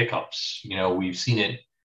 little hiccups. We've seen it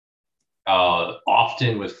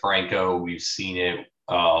often with Franco. We've seen it.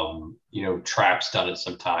 Trapp's done it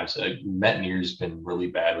sometimes. Metnier's been really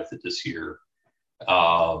bad with it this year.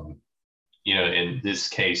 In this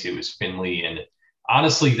case, it was Finley. And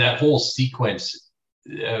honestly, that whole sequence,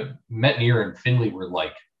 Metnier and Finley were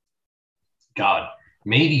like,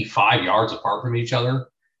 maybe 5 yards apart from each other.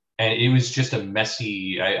 And it was just a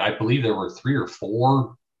messy, I believe there were 3 or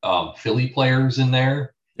 4 Philly players in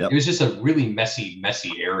there. Yep. It was just a really messy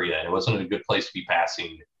area. And it wasn't a good place to be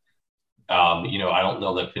passing. I don't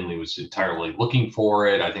know that Finley was entirely looking for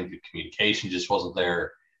it. I think the communication just wasn't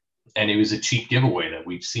there. And it was a cheap giveaway that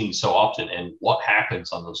we've seen so often. And what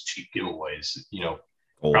happens on those cheap giveaways,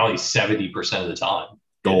 probably 70% of the time,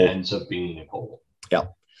 it ends up being a goal. Yeah.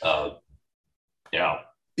 Yeah.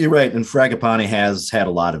 You're right. And Fragapane has had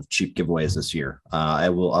a lot of cheap giveaways this year. I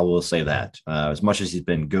will say that. As much as he's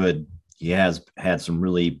been good, he has had some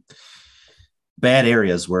really bad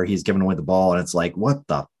areas where he's given away the ball. And it's like, what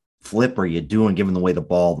the flip are you doing giving away the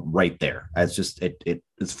ball right there? It's just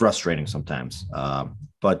it's frustrating sometimes.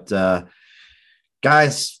 But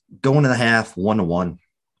guys, going to the half 1-1.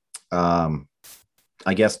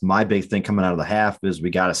 I guess my big thing coming out of the half is we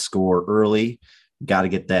got to score early, got to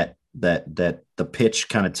get that the pitch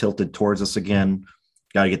kind of tilted towards us again,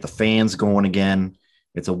 got to get the fans going again.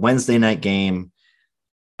 It's a Wednesday night game.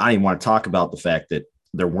 I don't even want to talk about the fact that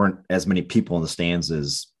there weren't as many people in the stands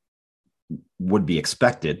as would be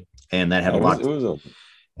expected, and that had a lot. It was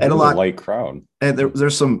a light crowd. And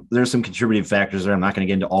there's some contributing factors there. I'm not going to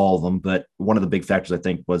get into all of them, but one of the big factors I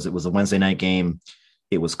think was it was a Wednesday night game.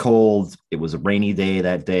 It was cold. It was a rainy day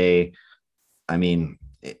that day. I mean,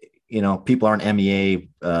 people are on MEA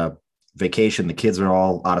vacation. The kids are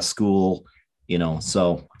all out of school,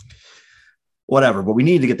 so whatever. But we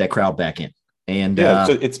need to get that crowd back in. And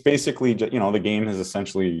so it's basically, the game is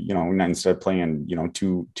essentially, instead of playing,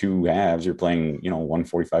 two halves, you're playing, 1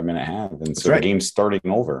 45-minute half. And so the game's starting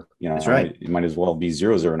over, That's right. It might as well be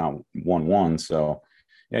 0-0, not 1-1. So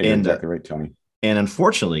yeah, you're exactly right, Tony. And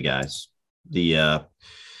unfortunately, guys, the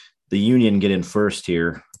Union get in first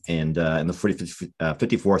here and in the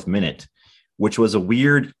 54th minute, which was a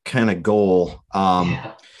weird kind of goal.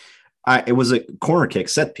 It was a corner kick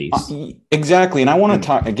set piece. Exactly. And I want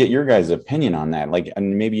to get your guys' opinion on that.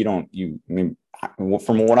 And maybe from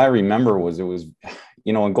what I remember it was, in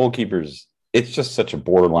goalkeepers, it's just such a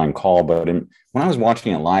borderline call. But when I was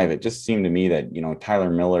watching it live, it just seemed to me that, Tyler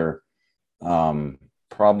Miller,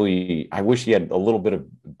 probably, I wish he had a little bit of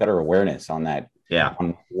better awareness on that. Yeah.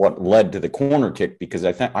 On what led to the corner kick, because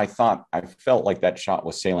I felt like that shot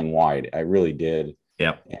was sailing wide. I really did.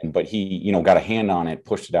 Yeah. But he, got a hand on it,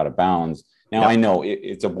 pushed it out of bounds. Now I know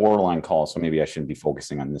it's a borderline call, so maybe I shouldn't be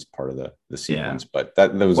focusing on this part of the sequence, but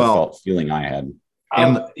that was a feeling I had.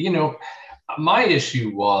 My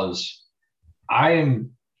issue was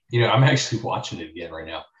I'm actually watching it again right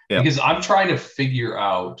now because I'm trying to figure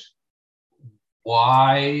out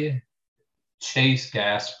why Chase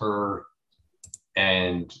Gasper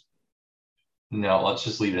and let's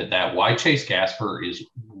just leave it at that. Why Chase Gasper is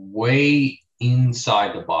way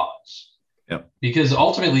inside the box. Yep. Because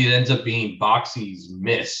ultimately it ends up being Boxy's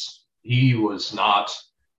miss. He was not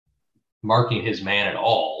marking his man at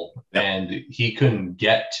all, and he couldn't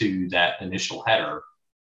get to that initial header.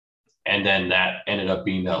 And then that ended up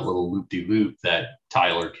being that little loop-de-loop that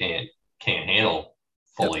Tyler can't handle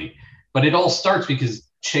fully. Yep. But it all starts because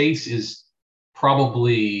Chase is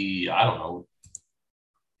probably,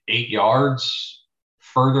 8 yards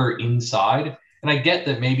further inside. And I get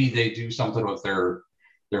that maybe they do something with their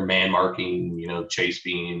man marking, Chase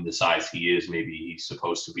being the size he is, maybe he's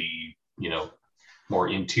supposed to be, more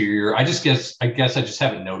interior. I guess I just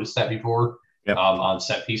haven't noticed that before on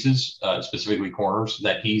set pieces, specifically corners,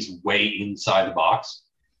 that he's way inside the box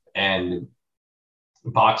and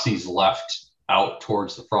Boxy's left out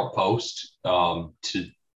towards the front post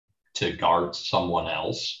to guard someone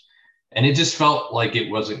else. And it just felt like it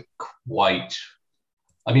wasn't quite.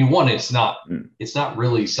 I mean, one, it's not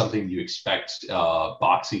really something you expect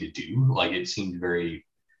Boxy to do. Like, it seemed very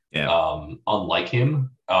unlike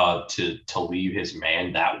him to leave his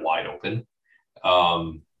man that wide open.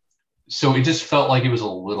 So it just felt like it was a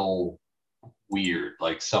little weird,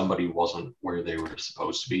 like somebody wasn't where they were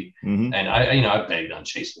supposed to be. Mm-hmm. And I've bagged on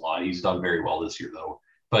Chase a lot. He's done very well this year, though.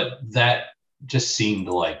 But that just seemed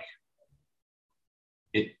like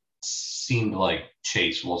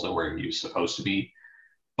Chase wasn't where he was supposed to be.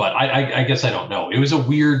 But I guess I don't know. It was a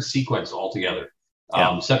weird sequence altogether.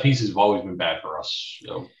 Set pieces have always been bad for us.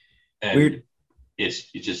 And weird. It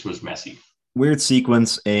just was messy. Weird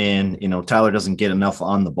sequence, and Tyler doesn't get enough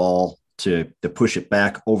on the ball to push it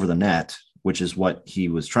back over the net, which is what he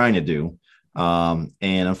was trying to do. And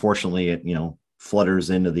unfortunately, it flutters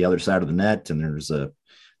into the other side of the net, and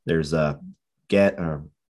there's a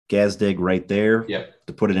Gazdig right there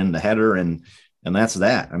to put it in the header, and that's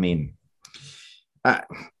that. I mean,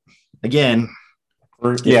 again,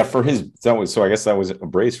 for his that was so. I guess that was a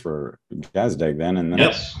brace for Gazdig then, and then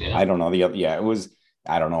I don't know it was.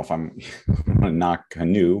 I don't know if I'm gonna knock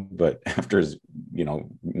Canoe, but after his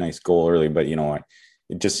nice goal early, but it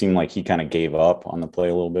just seemed like he kind of gave up on the play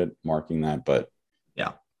a little bit, marking that. But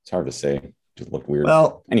it's hard to say. It just looked weird.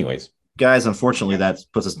 Well, anyways, guys, unfortunately, that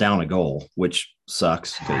puts us down a goal, which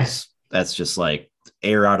sucks because that's just like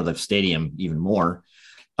air out of the stadium even more.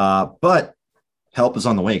 But help is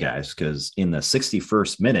on the way, guys, because in the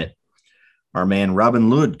 61st minute, our man Robin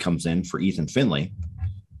Lod comes in for Ethan Finley.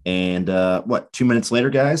 And 2 minutes later,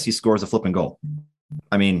 guys, he scores a flipping goal.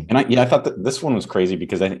 I mean, and I thought that this one was crazy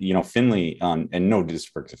because Finley, and no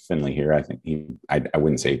disrespect to Finley here, I think I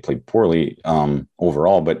wouldn't say he played poorly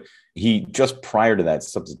overall, but he just prior to that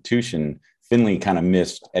substitution, Finley kind of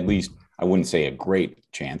missed, at least I wouldn't say a great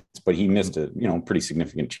chance, but he missed a pretty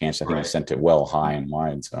significant chance. I think he sent it well high and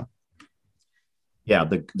wide. So Yeah,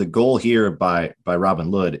 the goal here by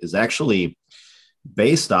Robin Lod is actually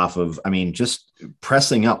based off of, I mean, just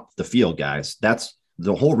pressing up the field, guys. That's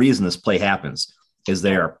the whole reason this play happens is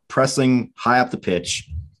they are pressing high up the pitch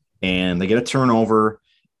and they get a turnover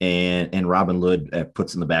and Robin Lod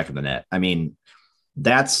puts in the back of the net. I mean,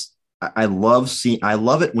 I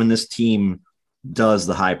love it when this team does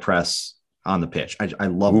the high press on the pitch. I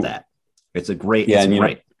love that. It's a great, yeah, it's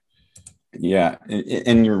great. Yeah.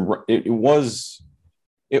 And they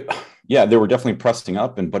were definitely pressing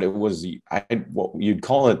up, but it was what you'd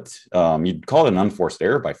call it an unforced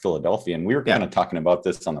error by Philadelphia. And we were kind of talking about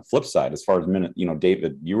this on the flip side, as far as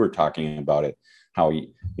David, you were talking about it, how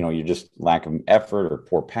you just lack of effort or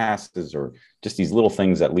poor passes or just these little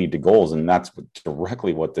things that lead to goals. And that's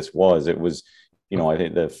directly what this was. It was, I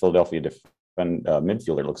think the Philadelphia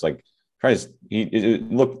midfielder looks like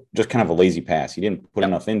it looked just kind of a lazy pass. He didn't put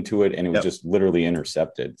enough into it, and it was just literally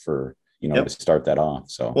intercepted for to start that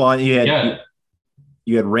off. So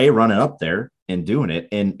you had Ray running up there and doing it,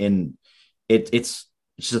 and it's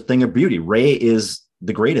just a thing of beauty. Ray is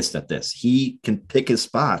the greatest at this. He can pick his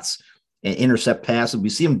spots and intercept passes. We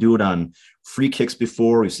see him do it on free kicks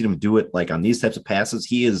before. We've seen him do it like on these types of passes.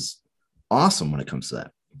 He is awesome when it comes to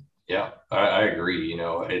that. Yeah, I agree.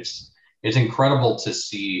 It's incredible to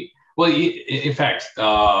see. Well, in fact,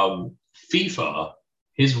 FIFA,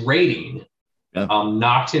 his rating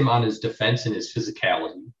knocked him on his defense and his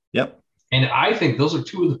physicality. Yep. And I think those are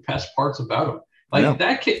two of the best parts about him. Like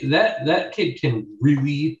that kid can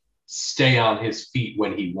really stay on his feet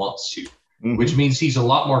when he wants to, which means he's a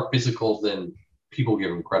lot more physical than people give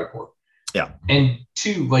him credit for. Yeah. And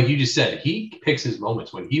two, like you just said, he picks his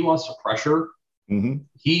moments when he wants to pressure.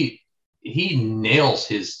 He nails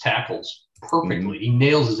his tackles perfectly. He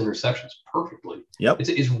nails his interceptions perfectly. Yep.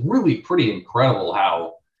 It's really pretty incredible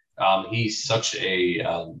how he's such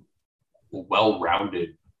a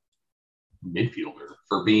well-rounded midfielder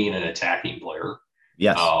for being an attacking player.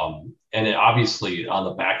 Yes. And obviously on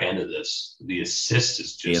the back end of this, the assist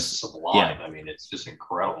is just sublime. Yeah. I mean, it's just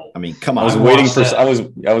incredible. I mean, come on. I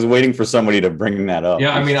was waiting for somebody to bring that up.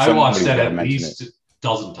 Yeah, I mean, I watched that at least a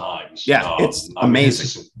dozen times. Yeah, it's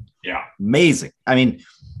amazing. Amazing. I mean,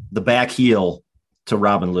 the back heel to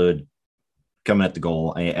Robin Lod coming at the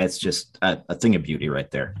goal. It's just a thing of beauty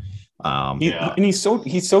right there. And he's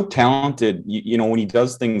so talented. When he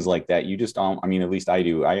does things like that, you just, at least I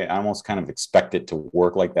do. I almost kind of expect it to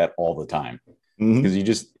work like that all the time because you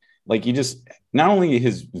just not only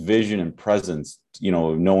his vision and presence,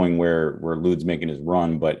 knowing where Lud's making his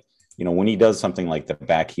run, but when he does something like the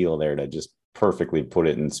back heel there to just perfectly put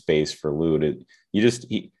it in space for Lod, it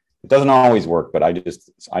doesn't always work, but I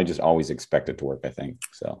just always expect it to work, I think.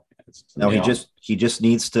 So he just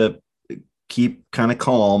needs to keep kind of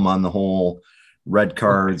calm on the whole red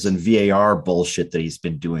cards and VAR bullshit that he's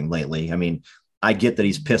been doing lately. I mean, I get that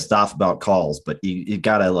he's pissed off about calls, but you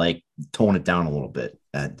gotta like tone it down a little bit.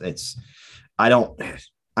 I'm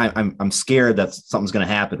scared that something's going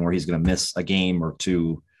to happen where he's going to miss a game or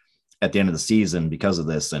two at the end of the season because of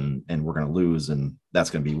this, and we're going to lose, and that's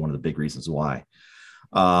going to be one of the big reasons why.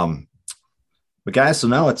 But guys, so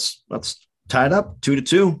now let's tie it up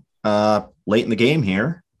 2-2 late in the game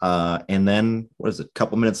here. And then what is it? A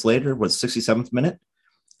couple minutes later, 67th minute,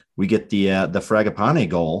 we get the Fragapane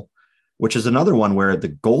goal, which is another one where the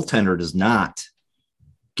goaltender does not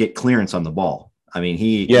get clearance on the ball. I mean,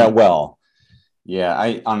 and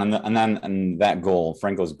that goal,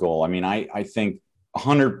 Franco's goal. I mean, I think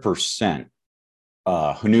 100%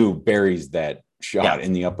 Hunou buries that shot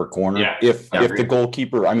in the upper corner. Yeah, if the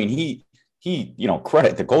goalkeeper, I mean, he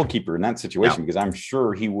credit the goalkeeper in that situation because I'm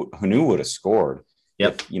sure Hunou would have scored.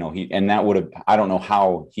 Yep. And that would have, I don't know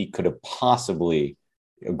how he could have possibly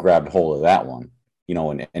grabbed hold of that one,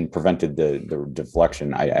 and prevented the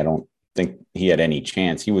deflection. I don't think he had any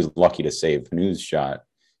chance. He was lucky to save Hunou's shot.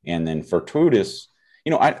 And then fortuitous,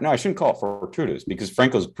 I shouldn't call it fortuitous because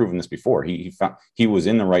Franco's proven this before. He was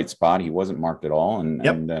in the right spot. He wasn't marked at all.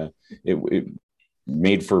 And it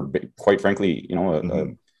made for, quite frankly,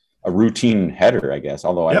 a routine header, I guess.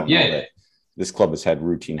 Although I don't know that this club has had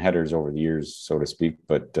routine headers over the years, so to speak.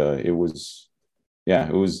 But it was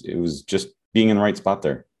just being in the right spot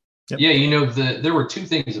there. Yep. Yeah, there were two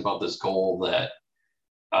things about this goal that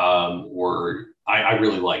I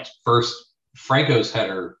really liked. First, Franco's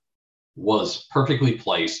header was perfectly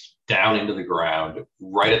placed down into the ground,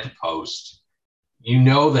 right at the post. You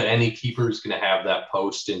know that any keeper is going to have that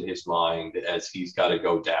post in his mind as he's got to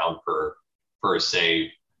go down for a save.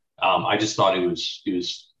 I just thought it was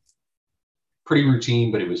pretty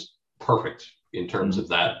routine, but it was perfect in terms of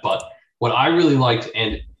that. But what I really liked,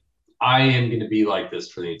 and I am going to be like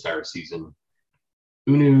this for the entire season,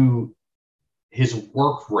 Unu, his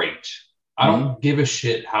work rate, I don't give a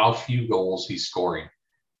shit how few goals he's scoring.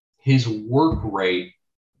 His work rate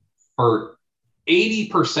for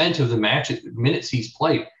 80% of the minutes he's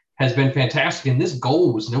played has been fantastic. And this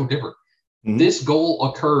goal was no different. Mm-hmm. This goal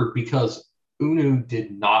occurred because Unu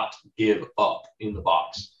did not give up in the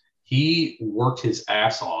box. He worked his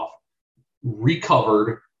ass off,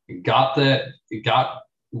 recovered, got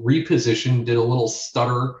repositioned, did a little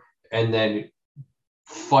stutter, and then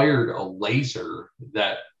fired a laser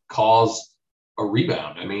that caused a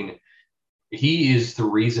rebound. I mean, he is the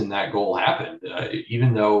reason that goal happened,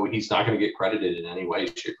 even though he's not going to get credited in any way,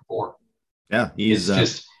 shape, or form.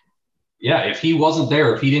 Yeah, if he wasn't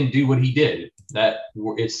there, if he didn't do what he did, that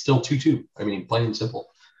it's still 2-2. I mean, plain and simple.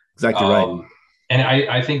 Exactly right. And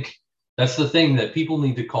I think that's the thing that people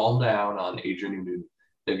need to calm down on Adrian Unu.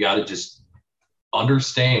 They've got to just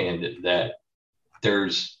understand that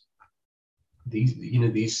there's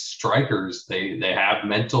these strikers, they have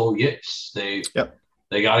mental yips. They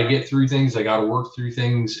got to get through things. They got to work through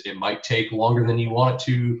things. It might take longer than you want it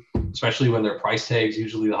to, especially when their price tag's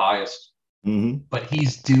usually the highest. Mm-hmm. But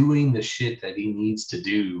he's doing the shit that he needs to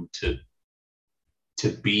do to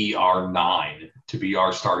be our 9, to be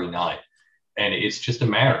our starting 9. And it's just a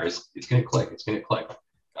matter. It's going to click. It's going to click.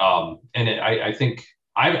 I think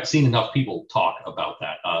I haven't seen enough people talk about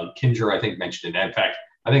that. Kinger, I think, mentioned it. In fact,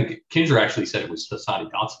 I think Kinger actually said it was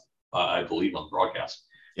Hassani Johnson, I believe, on the broadcast.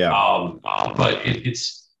 Yeah. But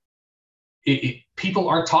people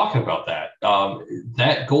aren't talking about that.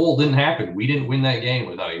 That goal didn't happen. We didn't win that game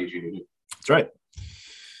without Adrian Unu. That's right.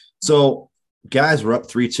 So, guys, we're up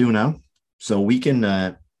 3-2 now. So we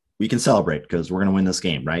can celebrate because we're going to win this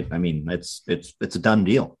game, right? I mean, it's a done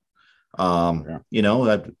deal.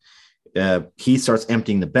 He starts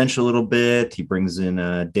emptying the bench a little bit. He brings in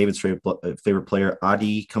David's favorite player,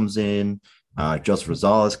 Adi, comes in. Joseph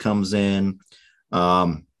Rosales comes in.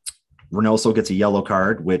 Reynoso gets a yellow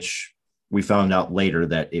card, which we found out later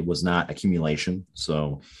that it was not accumulation.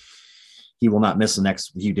 So he will not miss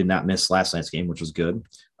he did not miss last night's game, which was good.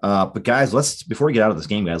 But guys, before we get out of this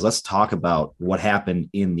game, guys, let's talk about what happened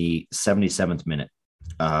in the 77th minute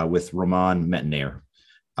with Roman Métanire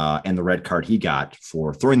and the red card he got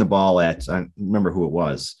for throwing the ball at, I don't remember who it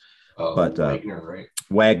was, but Wagner, right?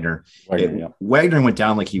 Wagner. Wagner went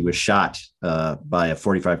down like he was shot by a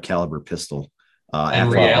 .45 caliber pistol.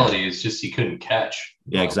 And reality is just he couldn't catch.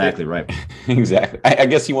 Yeah, exactly right. Exactly. I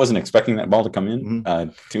guess he wasn't expecting that ball to come in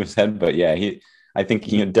to his head, but yeah, I think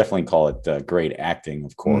he would definitely call it great acting,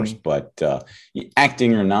 of course. But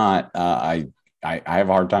acting or not, I have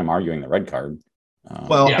a hard time arguing the red card.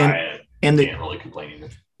 I can't really complain either.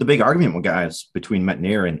 The big argument with guys between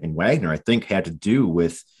Métanire and Wagner, I think, had to do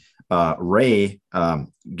with Ray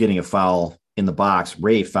getting a foul in the box.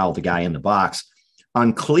 Ray fouled the guy in the box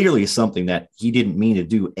on clearly something that he didn't mean to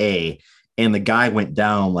do. And the guy went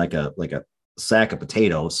down like a sack of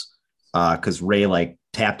potatoes because Ray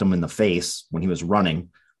tapped him in the face when he was running,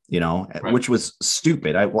 right. Which was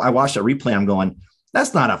stupid. I watched a replay. I'm going,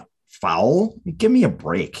 that's not a foul. Give me a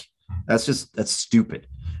break. That's stupid.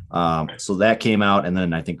 So that came out. And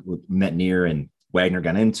then I think with Métanire and Wagner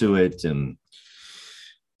got into it. And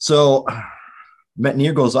so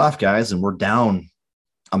Métanire goes off, guys, and we're down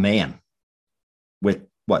a man with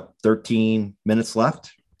 13 minutes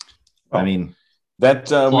left. Oh, I mean,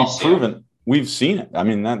 that we've proven. We've seen it. I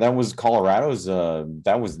mean, that was Colorado's,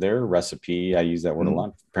 that was their recipe. I use that word a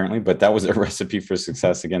lot, apparently, but that was their recipe for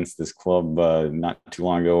success against this club not too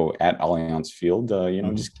long ago at Allianz Field.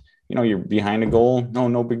 Just, you're behind a goal.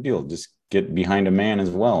 No big deal. Just get behind a man as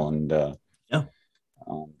well. And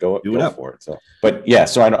go for it. So, but yeah,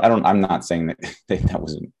 so I'm not saying that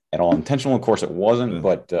wasn't at all intentional. Of course it wasn't,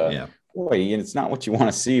 but boy, it's not what you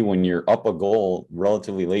want to see when you're up a goal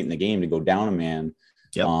relatively late in the game to go down a man.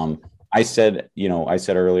 Yep. I said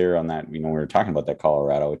earlier on that, we were talking about that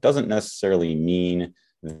Colorado, it doesn't necessarily mean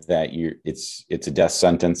that it's a death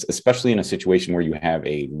sentence, especially in a situation where you have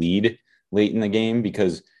a lead late in the game,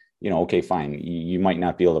 because, okay, fine. You might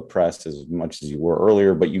not be able to press as much as you were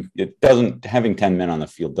earlier, but having 10 men on the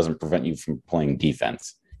field doesn't prevent you from playing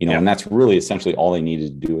defense, and that's really essentially all they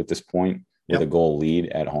needed to do at this point with a goal lead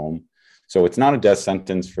at home. So it's not a death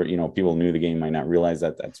sentence for, people new to the game might not realize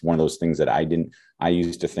that. That's one of those things that I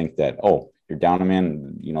used to think that, you're down a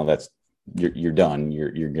man, that's, you're done.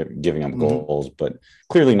 You're giving up goals, but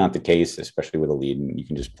clearly not the case, especially with a lead, and you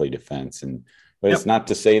can just play defense. But it's not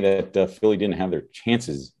to say that Philly didn't have their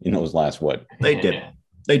chances in those last, They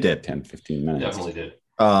did 10, 15 minutes. Definitely did.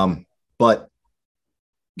 But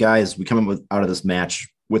guys, we come out of this match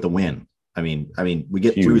with a win. I mean, we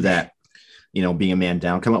get through that, being a man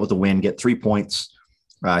down, come out with a win, get 3 points.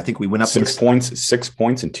 I think we went up 6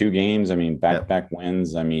 points in 2 games. I mean, back-to-back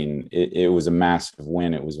wins. I mean, it was a massive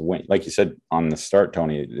win. It was a win, like you said on the start,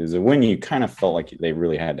 Tony. It was a win you kind of felt like they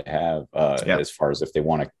really had to have as far as if they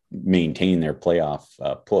want to maintain their playoff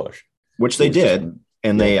push, which they did.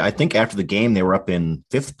 I think after the game, they were up in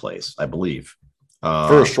 5th place, I believe,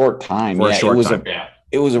 for a short time.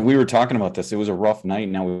 We were talking about this. It was a rough night.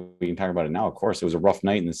 Now we can talk about it now. Of course, it was a rough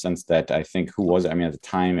night in the sense that I think at the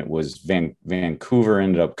time it was Vancouver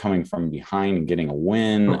ended up coming from behind and getting a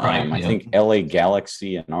win. I think LA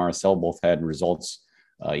Galaxy and RSL both had results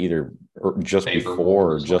either just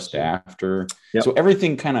before or just after. Yep. So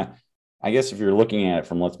everything kind of, I guess if you're looking at it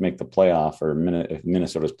from let's make the playoff or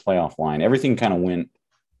Minnesota's playoff line, everything kind of went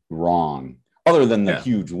wrong other than the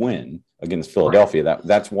huge win against Philadelphia. Right.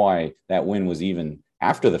 That's why that win was even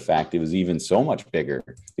after the fact, it was even so much bigger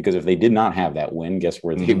because if they did not have that win, guess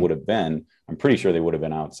where they would have been? I'm pretty sure they would have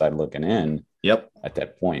been outside looking in. Yep. At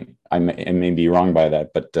that point, I may be wrong by that,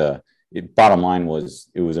 but bottom line was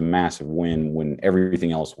it was a massive win when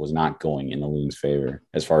everything else was not going in the Loons' favor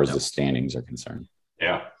as far as the standings are concerned.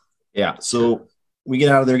 Yeah. Yeah. So we get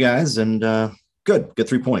out of there, guys, and good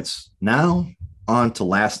 3 points. Now on to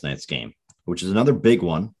last night's game, which is another big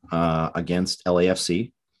one against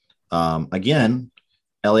LAFC. Again,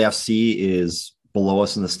 LAFC is below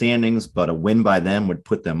us in the standings, but a win by them would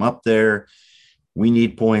put them up there. We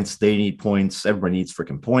need points. They need points. Everybody needs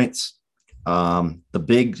freaking points. The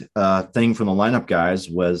big thing from the lineup, guys,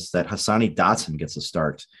 was that Hassani Dotson gets a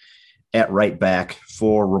start at right back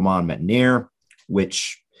for Romain Métanire,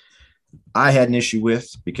 which I had an issue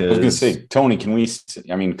with because I was going to say, Tony, can we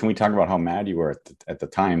talk about how mad you were at the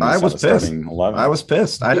time? I was pissed. I was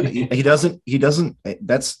pissed. He doesn't,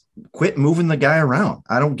 that's quit moving the guy around.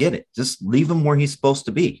 I don't get it. Just leave him where he's supposed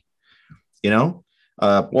to be,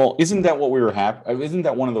 well, isn't that what we were happy? Isn't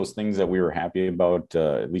that one of those things that we were happy about,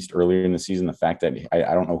 at least earlier in the season? The fact that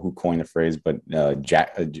I don't know who coined the phrase, but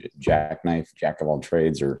jackknife, jack of all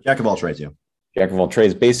trades, yeah. Jack of all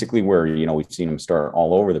trades, basically where, we've seen him start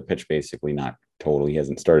all over the pitch, basically not totally. He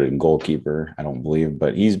hasn't started in goalkeeper, I don't believe,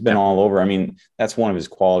 but he's been all over. I mean, that's one of his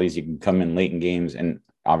qualities. He can come in late in games and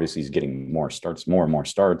obviously he's getting more and more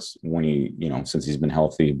starts when since he's been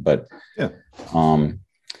healthy, but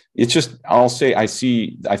it's just, I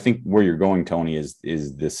think where you're going, Tony,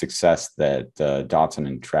 is the success that Dotson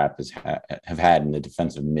and Trapp have had in the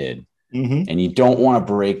defensive mid. Mm-hmm. And you don't want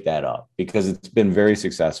to break that up because it's been very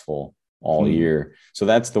successful all year. So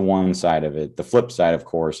that's the one side of it. The flip side, of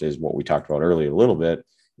course, is what we talked about earlier a little bit,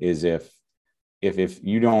 is if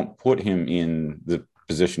you don't put him in the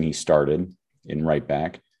position he started in right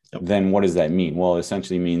back, then what does that mean? Well, it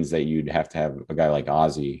essentially means that you'd have to have a guy like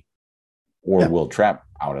Ozzy or Will Trapp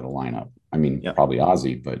out of the lineup. I mean, probably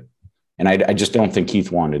Ozzy, and I just don't think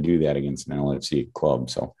Heath wanted to do that against an LFC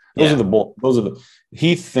club. So those are the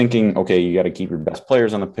Heath thinking, okay, you got to keep your best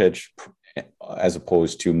players on the pitch, as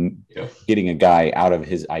opposed to getting a guy out of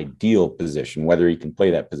his ideal position, whether he can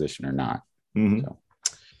play that position or not. Mm-hmm. So.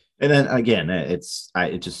 And then again, I'm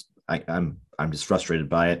just frustrated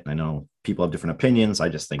by it. I know people have different opinions. I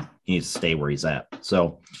just think he needs to stay where he's at.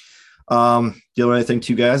 So the other thing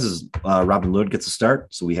too, guys, is Robin Lod gets a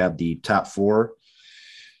start. So we have the top 4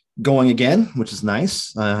 going again, which is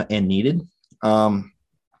nice and needed.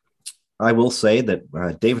 I will say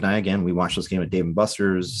that Dave and I, again, we watched this game at Dave &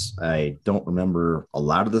 Buster's. I don't remember a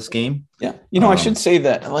lot of this game. Yeah. I should say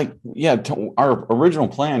that, our original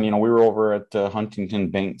plan, we were over at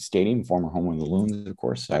Huntington Bank Stadium, former home of the Loons, of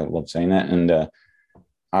course. I love saying that. And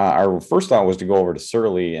our first thought was to go over to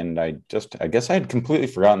Surly. And I guess I had completely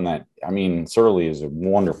forgotten that. I mean, Surly is a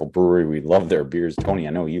wonderful brewery. We love their beers. Tony,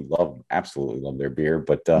 I know you absolutely love their beer.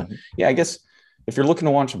 But I guess if you're looking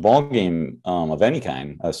to watch a ball game of any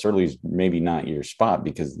kind, Surly's maybe not your spot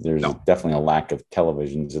because there's definitely a lack of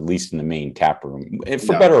televisions, at least in the main tap room,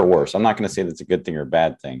 for better or worse. I'm not going to say that's a good thing or a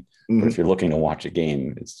bad thing, but if you're looking to watch a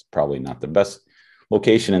game, it's probably not the best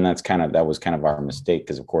location. And that was kind of our mistake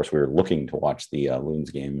because, of course, we were looking to watch the Loons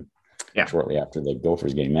game shortly after the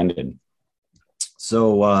Gophers game ended.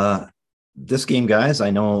 So this game, guys, I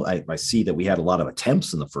know I see that we had a lot of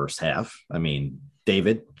attempts in the first half. I mean,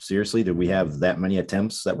 David, seriously, did we have that many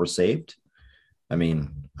attempts that were saved? I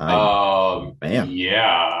mean, I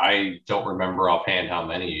don't remember offhand how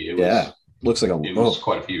many. Looks like it was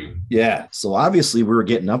quite a few. Yeah, so obviously we were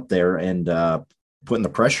getting up there and putting the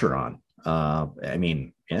pressure on.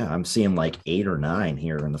 I'm seeing like 8 or 9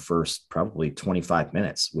 here in the first probably 25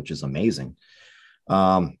 minutes, which is amazing.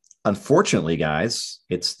 Unfortunately, guys,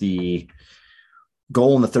 it's the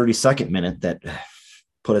goal in the 32nd minute that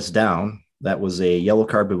put us down. That was a yellow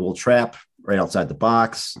card by Will Trapp right outside the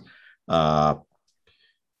box.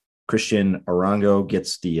 Christian Arango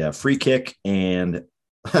gets the free kick. And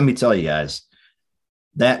let me tell you guys,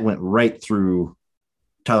 that went right through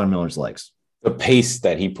Tyler Miller's legs. The pace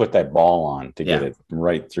that he put that ball on to get it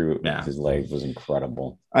right through his legs was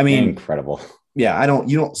incredible. I mean, incredible. Yeah, I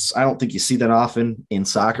don't think you see that often in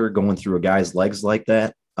soccer, going through a guy's legs like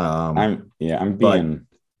that. I'm being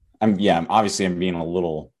a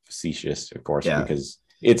little facetious, of course, because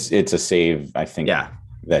it's a save, I think,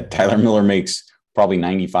 that Tyler Miller makes probably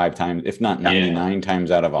 95 times, if not 99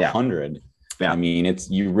 times out of 100. Yeah. I mean,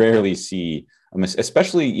 you rarely see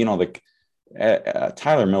especially,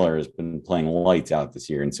 Tyler Miller has been playing lights out this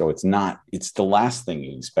year. And so it's the last thing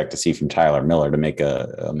you expect to see from Tyler Miller to make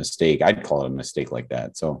a mistake. I'd call it a mistake like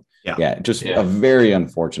that. So a very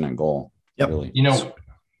unfortunate goal. Yep. Really.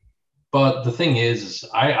 But the thing is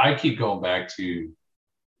I keep going back to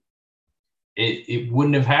it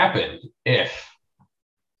wouldn't have happened if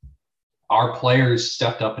our players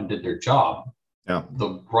stepped up and did their job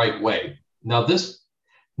the right way. Now, this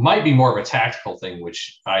might be more of a tactical thing,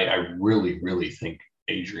 which I really, really think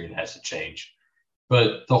Adrian has to change.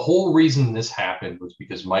 But the whole reason this happened was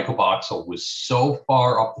because Michael Boxall was so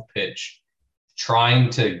far up the pitch trying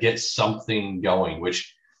to get something going,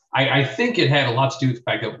 which I think it had a lot to do with the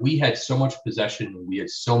fact that we had so much possession and we had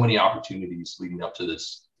so many opportunities leading up to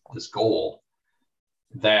this goal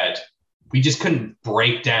that we just couldn't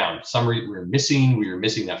break down. We were missing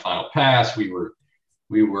that final pass. We were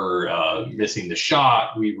missing the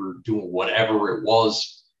shot. We were doing whatever it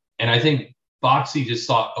was. And I think Boxy just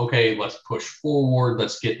thought, okay, let's push forward.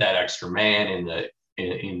 Let's get that extra man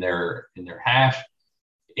in their half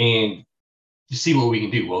and see what we can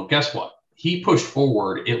do. Well, guess what? He pushed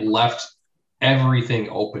forward. It left everything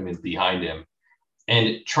open and behind him.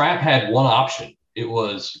 And Trapp had one option. It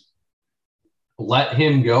was let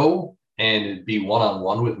him go and be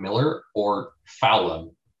one-on-one with Miller or foul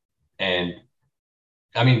him. And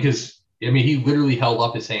he literally held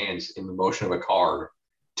up his hands in the motion of a card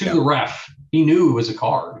to the ref. He knew it was a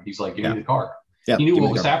card. He's like, give me the card. Yep. He knew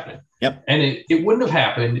what was happening. Yep. And it wouldn't have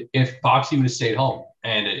happened if Boxy would have stayed home.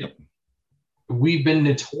 And we've been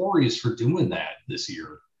notorious for doing that this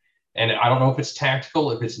year. And I don't know if it's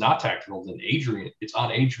tactical. If it's not tactical, then it's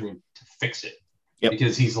on Adrian to fix it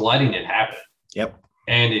because he's letting it happen. Yep.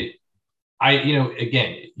 And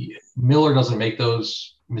Miller doesn't make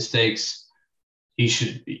those mistakes.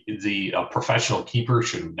 The professional keeper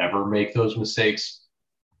should never make those mistakes.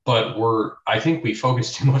 But I think we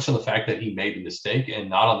focus too much on the fact that he made the mistake and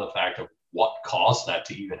not on the fact of what caused that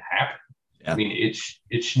to even happen. Yeah. I mean,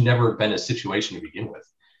 it's never been a situation to begin with.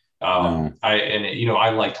 I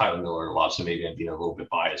like Tyler Miller a lot, so maybe I'm being a little bit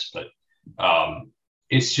biased, but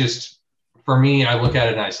it's just, for me, I look at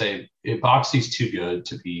it and I say, Boxy's too good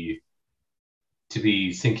to be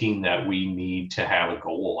thinking that we need to have a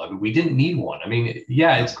goal. I mean, we didn't need one. I mean,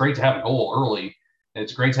 it's great to have a goal early. And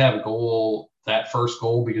it's great to have a goal, that first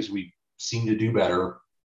goal, because we seem to do better,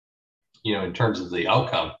 in terms of the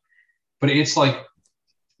outcome. But it's like,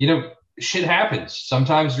 shit happens.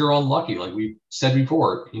 Sometimes you're unlucky. Like we said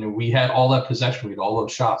before, we had all that possession. We had all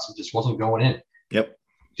those shots. It just wasn't going in. Yep.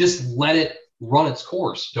 Just let it run its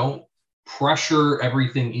course. Don't pressure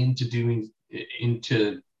everything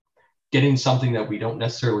into getting something that we don't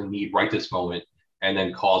necessarily need right this moment and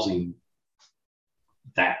then causing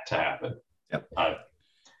that to happen. Yep.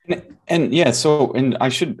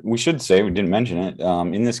 We should say, we didn't mention it,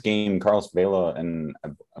 in this game, both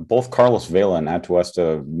Carlos Vela and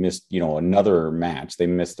Atuesta missed, another match. They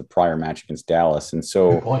missed the prior match against Dallas. And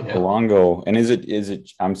so Arango, and is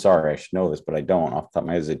it, I'm sorry, I should know this, but I don't off the top of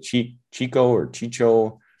my head. Is it Chico or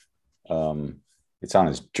Chicho? It's on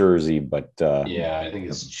his jersey, but I think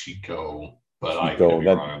it's Chico, but I could be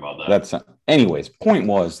wrong about that. Anyways, point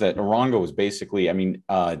was that Arango was basically, I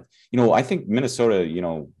think Minnesota,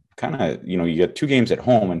 you get two games at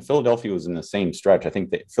home, and Philadelphia was in the same stretch. I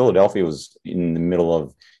think that Philadelphia was in the middle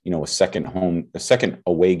of, a second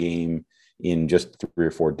away game in just 3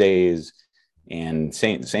 or 4 days. And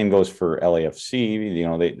same goes for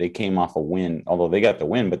LAFC. They came off a win, although they got the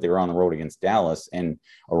win, but they were on the road against Dallas. And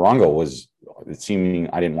Arango was, seeming,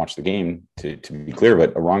 I didn't watch the game to be clear,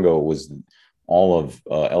 but Arango was all of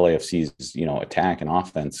LAFC's, attack and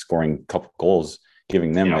offense, scoring a couple goals,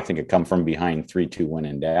 giving them, I think, a come from behind 3-2 win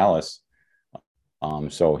in Dallas.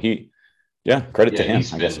 So credit to him,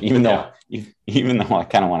 I guess, even though I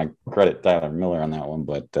kind of want to credit Tyler Miller on that one,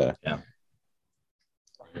 but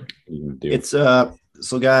it's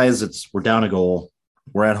so guys, we're down a goal,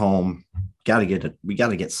 we're at home, we got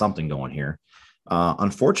to get something going here.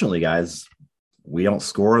 Unfortunately, guys, we don't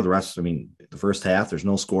score the rest. The first half, there's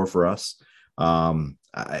no score for us.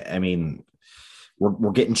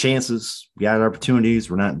 we're getting chances. We got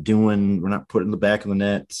opportunities. We're not putting the back of the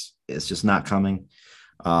net. It's just not coming.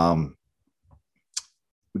 We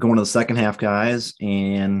go into the second half, guys,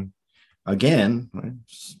 and again,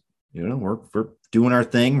 we're doing our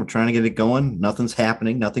thing. We're trying to get it going. Nothing's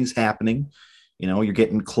happening. You're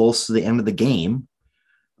getting close to the end of the game.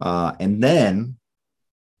 And then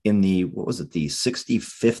in the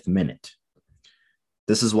 65th minute,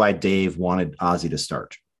 this is why Dave wanted Ozzy to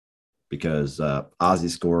start, because Ozzy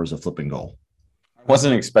scores a flipping goal. I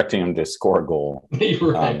wasn't expecting him to score a goal.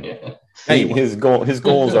 You're right. Yeah. His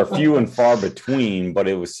goals are few and far between, but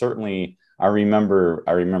it was certainly, I remember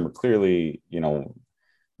clearly,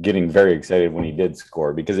 getting very excited when he did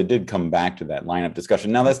score, because it did come back to that lineup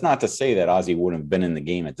discussion. Now, that's not to say that Ozzy wouldn't have been in the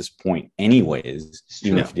game at this point anyways,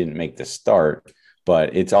 even if he didn't make the start,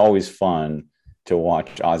 but it's always fun to watch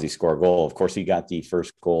Ozzy score a goal. Of course, he got the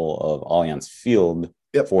first goal of Allianz Field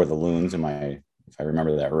for the Loons. If I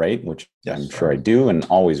remember that right, which I'm sure I do and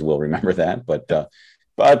always will remember that. But the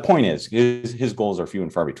point is, his goals are few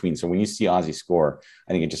and far between. So when you see Ozzy score,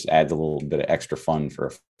 I think it just adds a little bit of extra fun for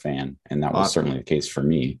a fan. And that was certainly the case for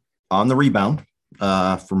me. On the rebound from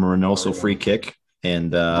a Reynoso free kick.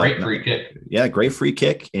 And great free kick. Yeah, great free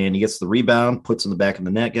kick. And he gets the rebound, puts in the back of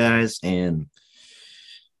the net, guys. And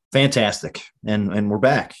fantastic. And we're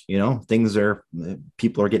back.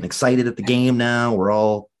 People are getting excited at the game now. We're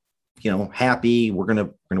all, happy. We're gonna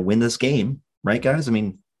win this game, right, guys? I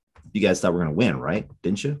mean, you guys thought we were gonna win, right?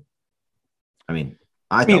 Didn't you? I mean,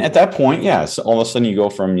 at that point, yes. All of a sudden, you go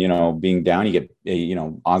from being down. You get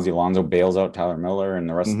Ozzy Alonso bails out Tyler Miller and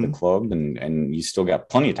the rest of the club, and you still got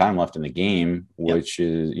plenty of time left in the game, which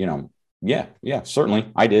is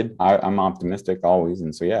certainly I did. I'm optimistic always,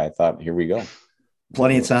 and so I thought, here we go.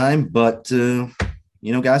 Plenty of time, but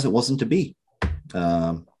guys, it wasn't to be.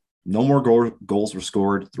 No more goals were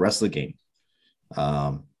scored the rest of the game.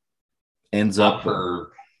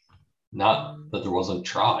 Not that there wasn't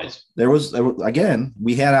tries. There was again,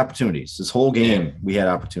 we had opportunities. This whole game, we had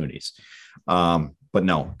opportunities. But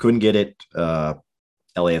no, couldn't get it.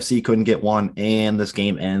 LAFC couldn't get one, and this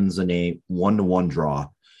game ends in a 1-1 draw.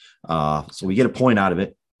 So we get a point out of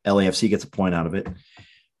it. LAFC gets a point out of it.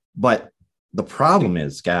 But the problem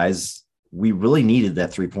is, guys, we really needed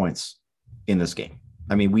that 3 points in this game.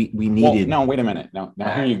 I mean, we needed. Well, no, wait a minute. Now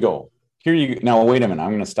here you go. Now, wait a minute. I'm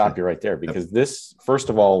going to stop you right there, because this, first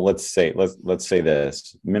of all, let's say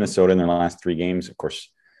this: Minnesota in their last 3 games, of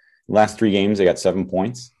course, last 3 games they got 7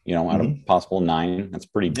 points. Out of possible 9. That's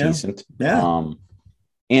pretty decent. Yeah.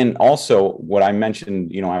 And also, what I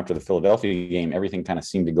mentioned, after the Philadelphia game, everything kind of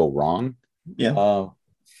seemed to go wrong. Yeah.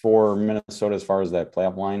 For Minnesota, as far as that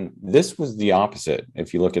playoff line, this was the opposite.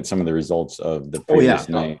 If you look at some of the results of the previous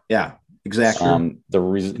night, exactly.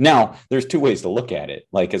 Now, there's 2 ways to look at it.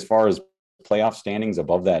 Like, as far as playoff standings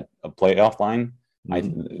above that playoff line,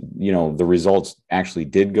 the results actually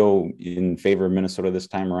did go in favor of Minnesota this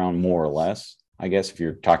time around, more or less. I guess if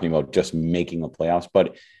you're talking about just making the playoffs,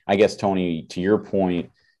 but I guess, Tony, to your point,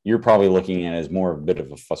 you're probably looking at it as more of a bit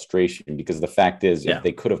of a frustration, because the fact is, if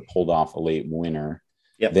they could have pulled off a late winner.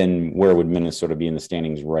 Then where would Minnesota be in the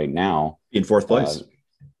standings right now? In 4th place.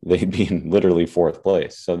 They'd be in literally 4th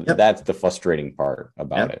place. So that's the frustrating part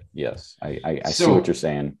about it. Yes, I see what you're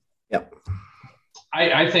saying. Yep.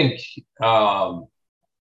 I think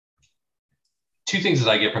 2 things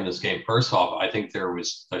that I get from this game. First off, I think there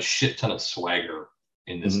was a shit ton of swagger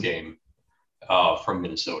in this game from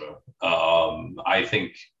Minnesota. I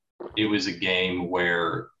think it was a game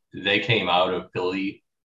where they came out of Philly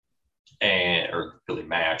or Philly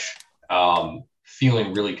match,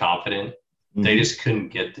 feeling really confident. They just couldn't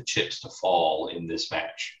get the chips to fall in this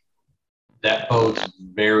match. That bodes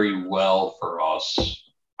very well for us,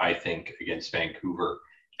 I think, against Vancouver,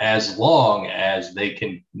 as long as they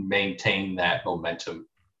can maintain that momentum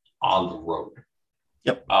on the road.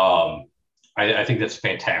 Yep. I think that's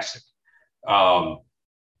fantastic. The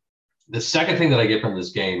second thing that I get from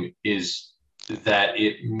this game is that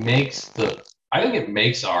it makes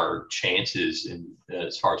our chances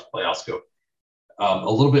as far as playoffs go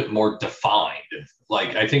a little bit more defined.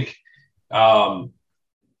 Like, I think,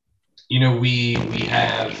 we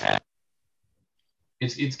have,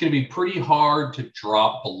 it's going to be pretty hard to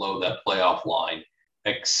drop below that playoff line,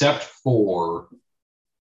 except for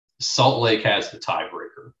Salt Lake has the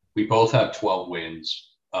tiebreaker. We both have 12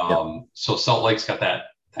 wins. So Salt Lake's got that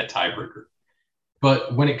tiebreaker.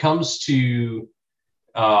 But when it comes to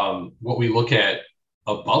what we look at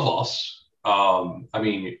above us,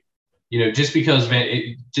 just because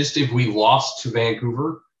if we lost to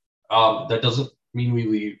Vancouver, that doesn't mean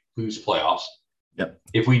we lose playoffs. Yep.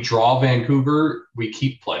 If we draw Vancouver, we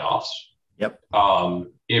keep playoffs. Yep.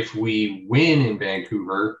 If we win in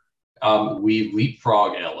Vancouver, we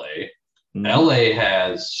leapfrog LA. Mhm. LA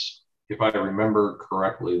has, if I remember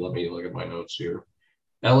correctly, let me look at my notes here.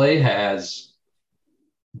 LA has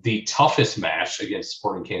the toughest match against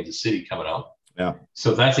Sporting Kansas City coming up. Yeah.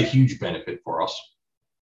 So that's a huge benefit for us.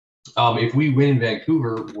 If we win in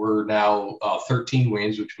Vancouver, we're now 13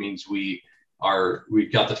 wins, which means we've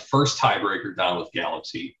got the first tiebreaker down with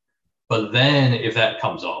Galaxy. But then if that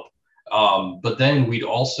comes up, but then we'd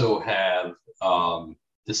also have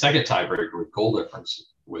the second tiebreaker with goal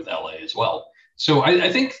difference with LA as well. So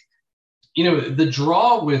I think, the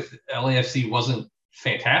draw with LAFC wasn't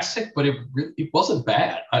fantastic, but it wasn't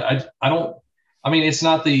bad. It's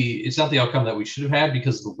not the outcome that we should have had,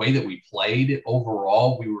 because the way that we played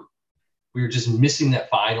overall, we were just missing that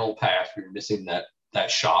final pass. We were missing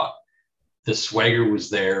that shot. The swagger was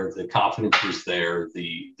there, the confidence was there,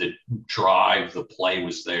 the drive, the play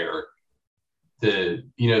was there.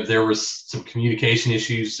 There was some communication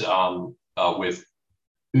issues with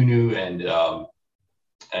Unu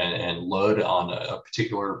and Lud on a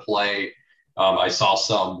particular play. I saw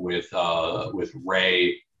some with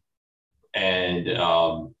Ray and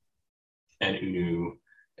Unu,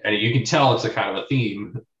 and you can tell it's a kind of a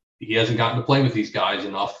theme. He hasn't gotten to play with these guys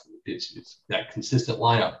enough. It's that consistent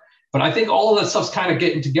lineup. But I think all of that stuff's kind of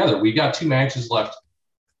getting together. We've got 2 matches left.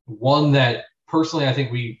 One that personally I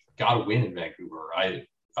think we got to win in Vancouver. I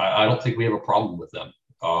don't think we have a problem with them.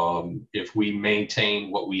 If we maintain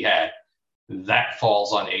what we had, that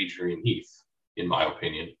falls on Adrian Heath, in my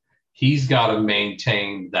opinion. He's got to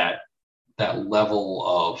maintain that level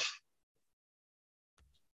of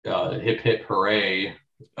hip hip hooray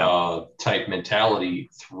type mentality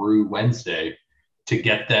through Wednesday to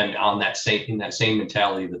get them on that same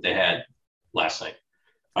mentality that they had last night.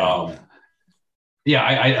 I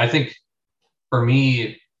think for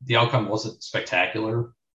me the outcome wasn't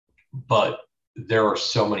spectacular, but there are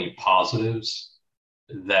so many positives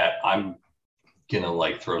that I'm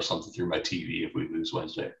gonna throw something through my TV if we lose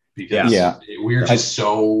Wednesday, because we're just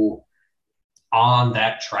so on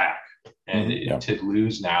that track, and to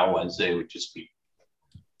lose now Wednesday would just be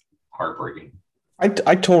heartbreaking.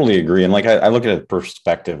 I totally agree. And I look at a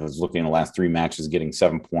perspective as looking at the last 3 matches, getting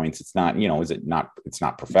 7 points. It's not, it's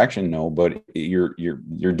not perfection, no, but you're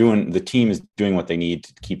doing, the team is doing what they need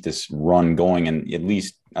to keep this run going. And at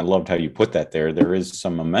least I loved how you put that there. There is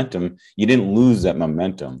some momentum. You didn't lose that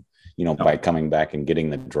momentum, by coming back and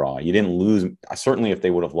getting the draw. You didn't lose. Certainly if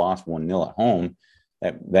they would have lost 1-0 at home,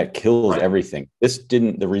 that kills everything.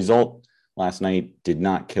 The result last night did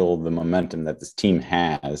not kill the momentum that this team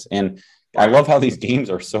has. And I love how these games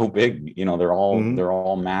are so big. They're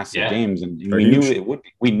all massive games, and we knew it would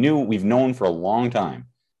be. We've known for a long time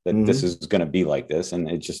that this is going to be like this, and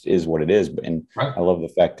it just is what it is. And I love the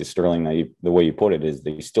fact that Sterling, the way you put it, is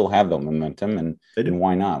they still have the momentum, and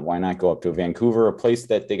why not? Why not go up to Vancouver, a place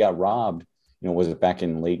that they got robbed? Was it back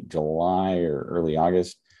in late July or early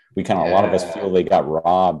August? A lot of us feel they got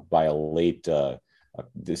robbed by a late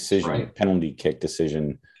decision, penalty kick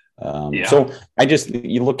decision. So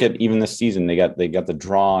you look at even this season, they got the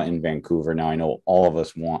draw in Vancouver. Now I know all of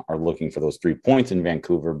us are looking for those 3 points in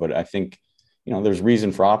Vancouver, but I think, there's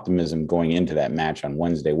reason for optimism going into that match on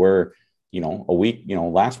Wednesday, where, a week,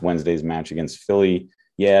 last Wednesday's match against Philly,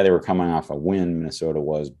 they were coming off a win, Minnesota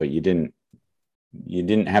was, but you didn't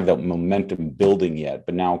have that momentum building yet.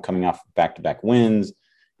 But now coming off back-to-back wins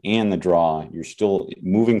and the draw, you're still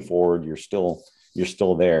moving forward. You're still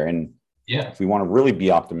there. And if we want to really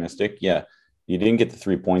be optimistic, you didn't get the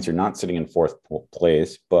 3 points. You're not sitting in 4th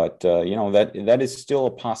place, but that is still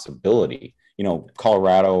a possibility.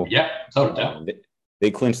 Colorado,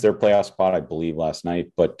 they clinched their playoff spot, I believe, last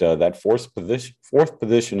night. But that fourth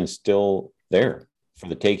position is still there for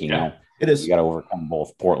the taking. Now, it is. You got to overcome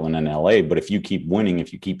both Portland and LA. But if you keep winning,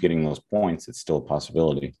 if you keep getting those points, it's still a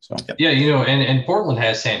possibility. So and Portland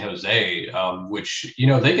has San Jose, which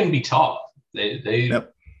they can be tough. They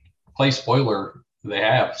play spoiler. They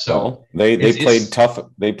have they played tough.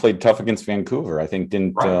 They played tough against Vancouver. I think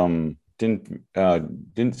didn't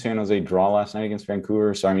San Jose draw last night against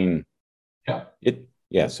Vancouver? So I mean,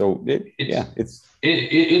 it's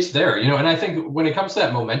there. And I think when it comes to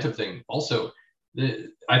that momentum thing, also,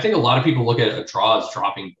 I think a lot of people look at a draw as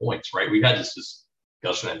dropping points, right? We've had this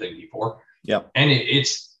discussion, I think, before. Yeah, and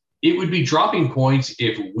it would be dropping points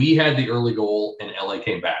if we had the early goal and LA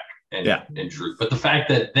came back and drew. But the fact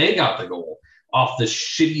that they got the goal off the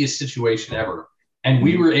shittiest situation ever, and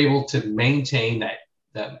we were able to maintain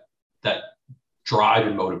that drive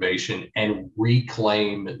and motivation and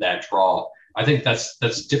reclaim that draw, I think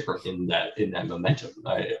that's different in that momentum.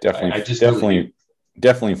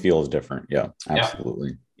 definitely feels different. Yeah,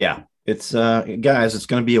 absolutely. Yeah. It's guys, it's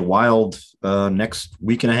going to be a wild next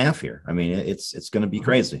week and a half here. I mean, it's going to be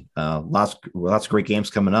crazy. Lots of great games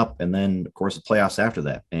coming up, and then of course the playoffs after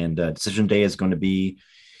that. And decision day is going to be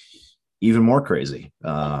even more crazy.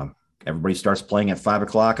 Everybody starts playing at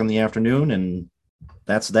 5:00 in the afternoon, and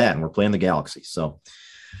that's that. And we're playing the Galaxy. So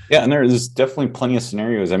yeah, and there's definitely plenty of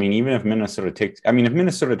scenarios. I mean, even if Minnesota takes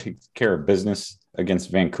care of business against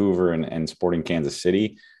Vancouver and Sporting Kansas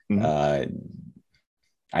City.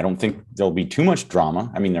 I don't think there'll be too much drama.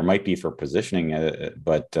 I mean, there might be for positioning,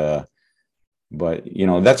 but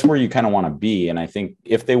that's where you kind of want to be. And I think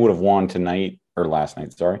if they would have won last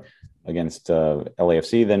night, against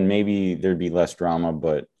LAFC, then maybe there'd be less drama.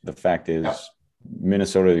 But the fact is,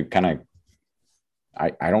 Minnesota kind of,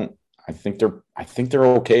 I think they're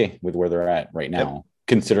okay with where they're at right now,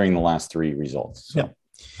 considering the last three results. So.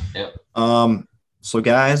 So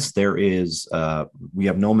guys, there is we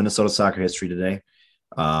have no Minnesota soccer history today.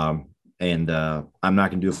 And I'm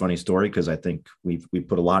not going to do a funny story because I think we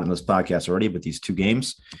put a lot in this podcast already with these two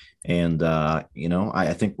games, and I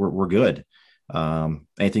think we're good.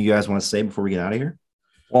 Anything you guys want to say before we get out of here?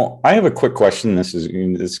 Well, I have a quick question. This is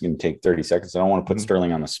going to take 30 seconds. I don't want to put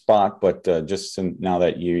Sterling on the spot, but just now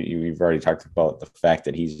that you've already talked about the fact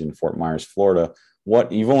that he's in Fort Myers, Florida,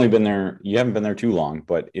 you haven't been there too long,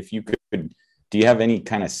 but if you could. Do you have any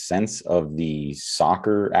kind of sense of the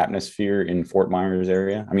soccer atmosphere in Fort Myers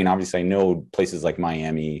area? I mean, obviously I know places like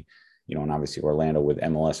Miami, and obviously Orlando with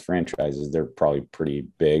MLS franchises, they're probably pretty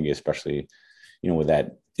big, especially, with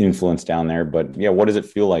that influence down there. But yeah, what does it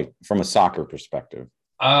feel like from a soccer perspective?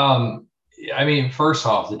 I mean, first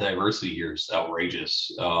off, the diversity here is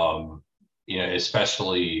outrageous.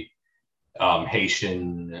 Especially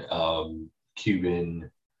Haitian, Cuban,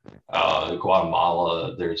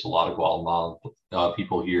 Guatemala. There's a lot of Guatemala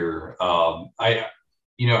people here.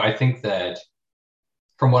 I think that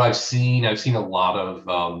from what I've seen a lot of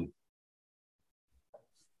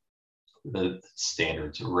the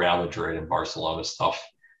standards, Real Madrid and Barcelona stuff.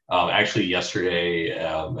 Actually, yesterday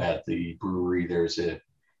at the brewery, there's a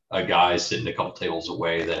guy sitting a couple tables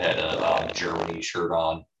away that had a Germany shirt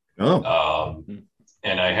on.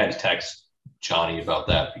 And I had to text Johnny about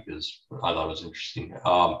that because I thought it was interesting.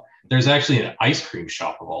 There's actually an ice cream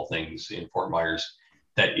shop of all things in Fort Myers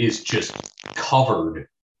that is just covered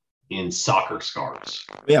in soccer scarves.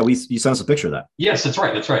 Yeah, you sent us a picture of that. Yes, that's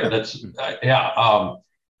right. That's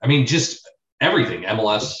I mean, just everything,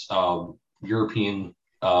 MLS, European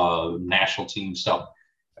national team stuff.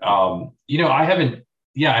 I haven't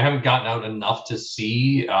gotten out enough to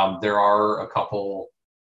see. There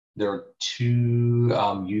are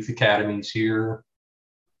two youth academies here.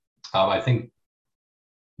 I think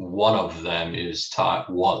one of them was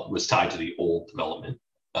tied to the old development,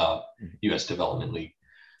 U.S. Development League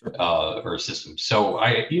or system. So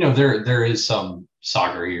there is some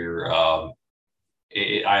soccer here. I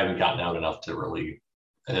haven't gotten out enough to really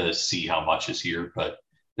see how much is here, but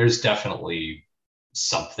there's definitely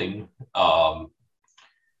something.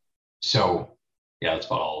 So yeah, that's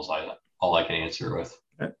about all I can answer with.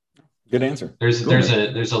 Good answer. There's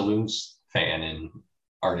a Loons fan in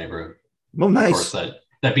our neighborhood. Well, nice. Of course,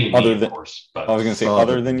 that being me, of course. But I was going to say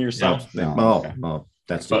other than yourself. Yeah. Okay.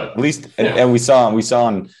 That's but at least. And we saw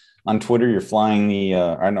on Twitter you're flying the.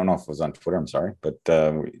 I don't know if it was on Twitter. I'm sorry, but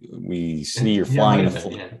we see you're flying the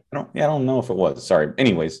flag. I don't know if it was. Sorry.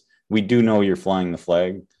 Anyways, we do know you're flying the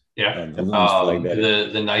flag. Yeah.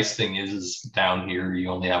 The nice thing is down here you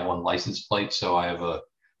only have one license plate, so I have a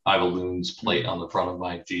Loons plate on the front of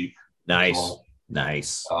my Jeep.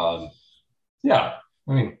 Nice. Yeah.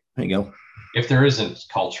 I mean, there you go. If there isn't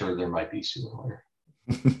culture, there might be sooner or later.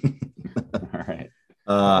 All right.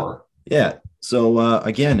 Yeah. So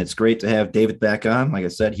again, it's great to have David back on. Like I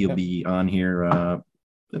said, he'll be on here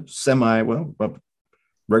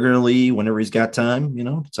regularly whenever he's got time,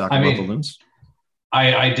 talking about the Loons.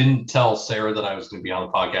 I didn't tell Sarah that I was going to be on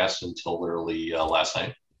the podcast until literally last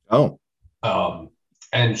night. Oh.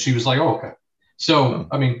 And she was like, "Oh, okay." So,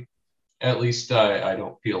 I mean, at least I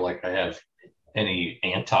don't feel like I have any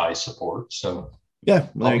anti-support. So yeah,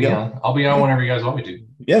 there you go. I'll be on whenever you guys want me to.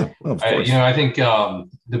 Yeah, well, of course. I think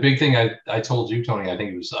the big thing I told you, Tony, I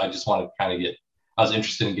think it was I just wanted to kind of I was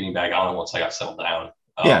interested in getting back on it once I got settled down.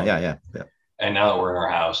 Yeah. And now that we're in our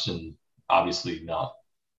house and obviously not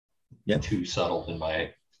too settled in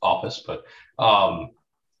my office, but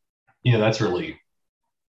that's really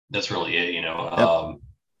it.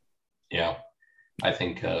 Yeah, I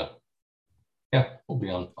think I'll be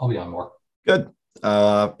on more. Good.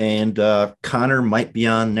 And Connor might be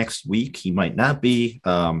on next week. He might not be.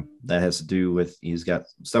 that has to do with he's got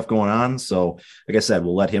stuff going on. So, like I said,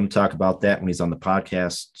 we'll let him talk about that when he's on the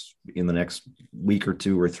podcast in the next week or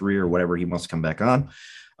 2 or 3 or whatever he wants to come back on.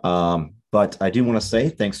 But I do want to say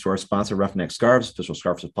thanks to our sponsor, Roughneck Scarves, official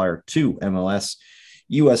scarf supplier to MLS,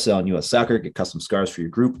 USL, and US Soccer. Get custom scarves for your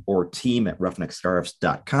group or team at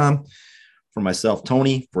roughneckscarves.com. For myself,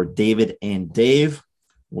 Tony, for David and Dave,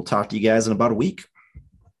 we'll talk to you guys in about a week.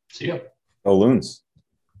 See ya. Oh, Loons.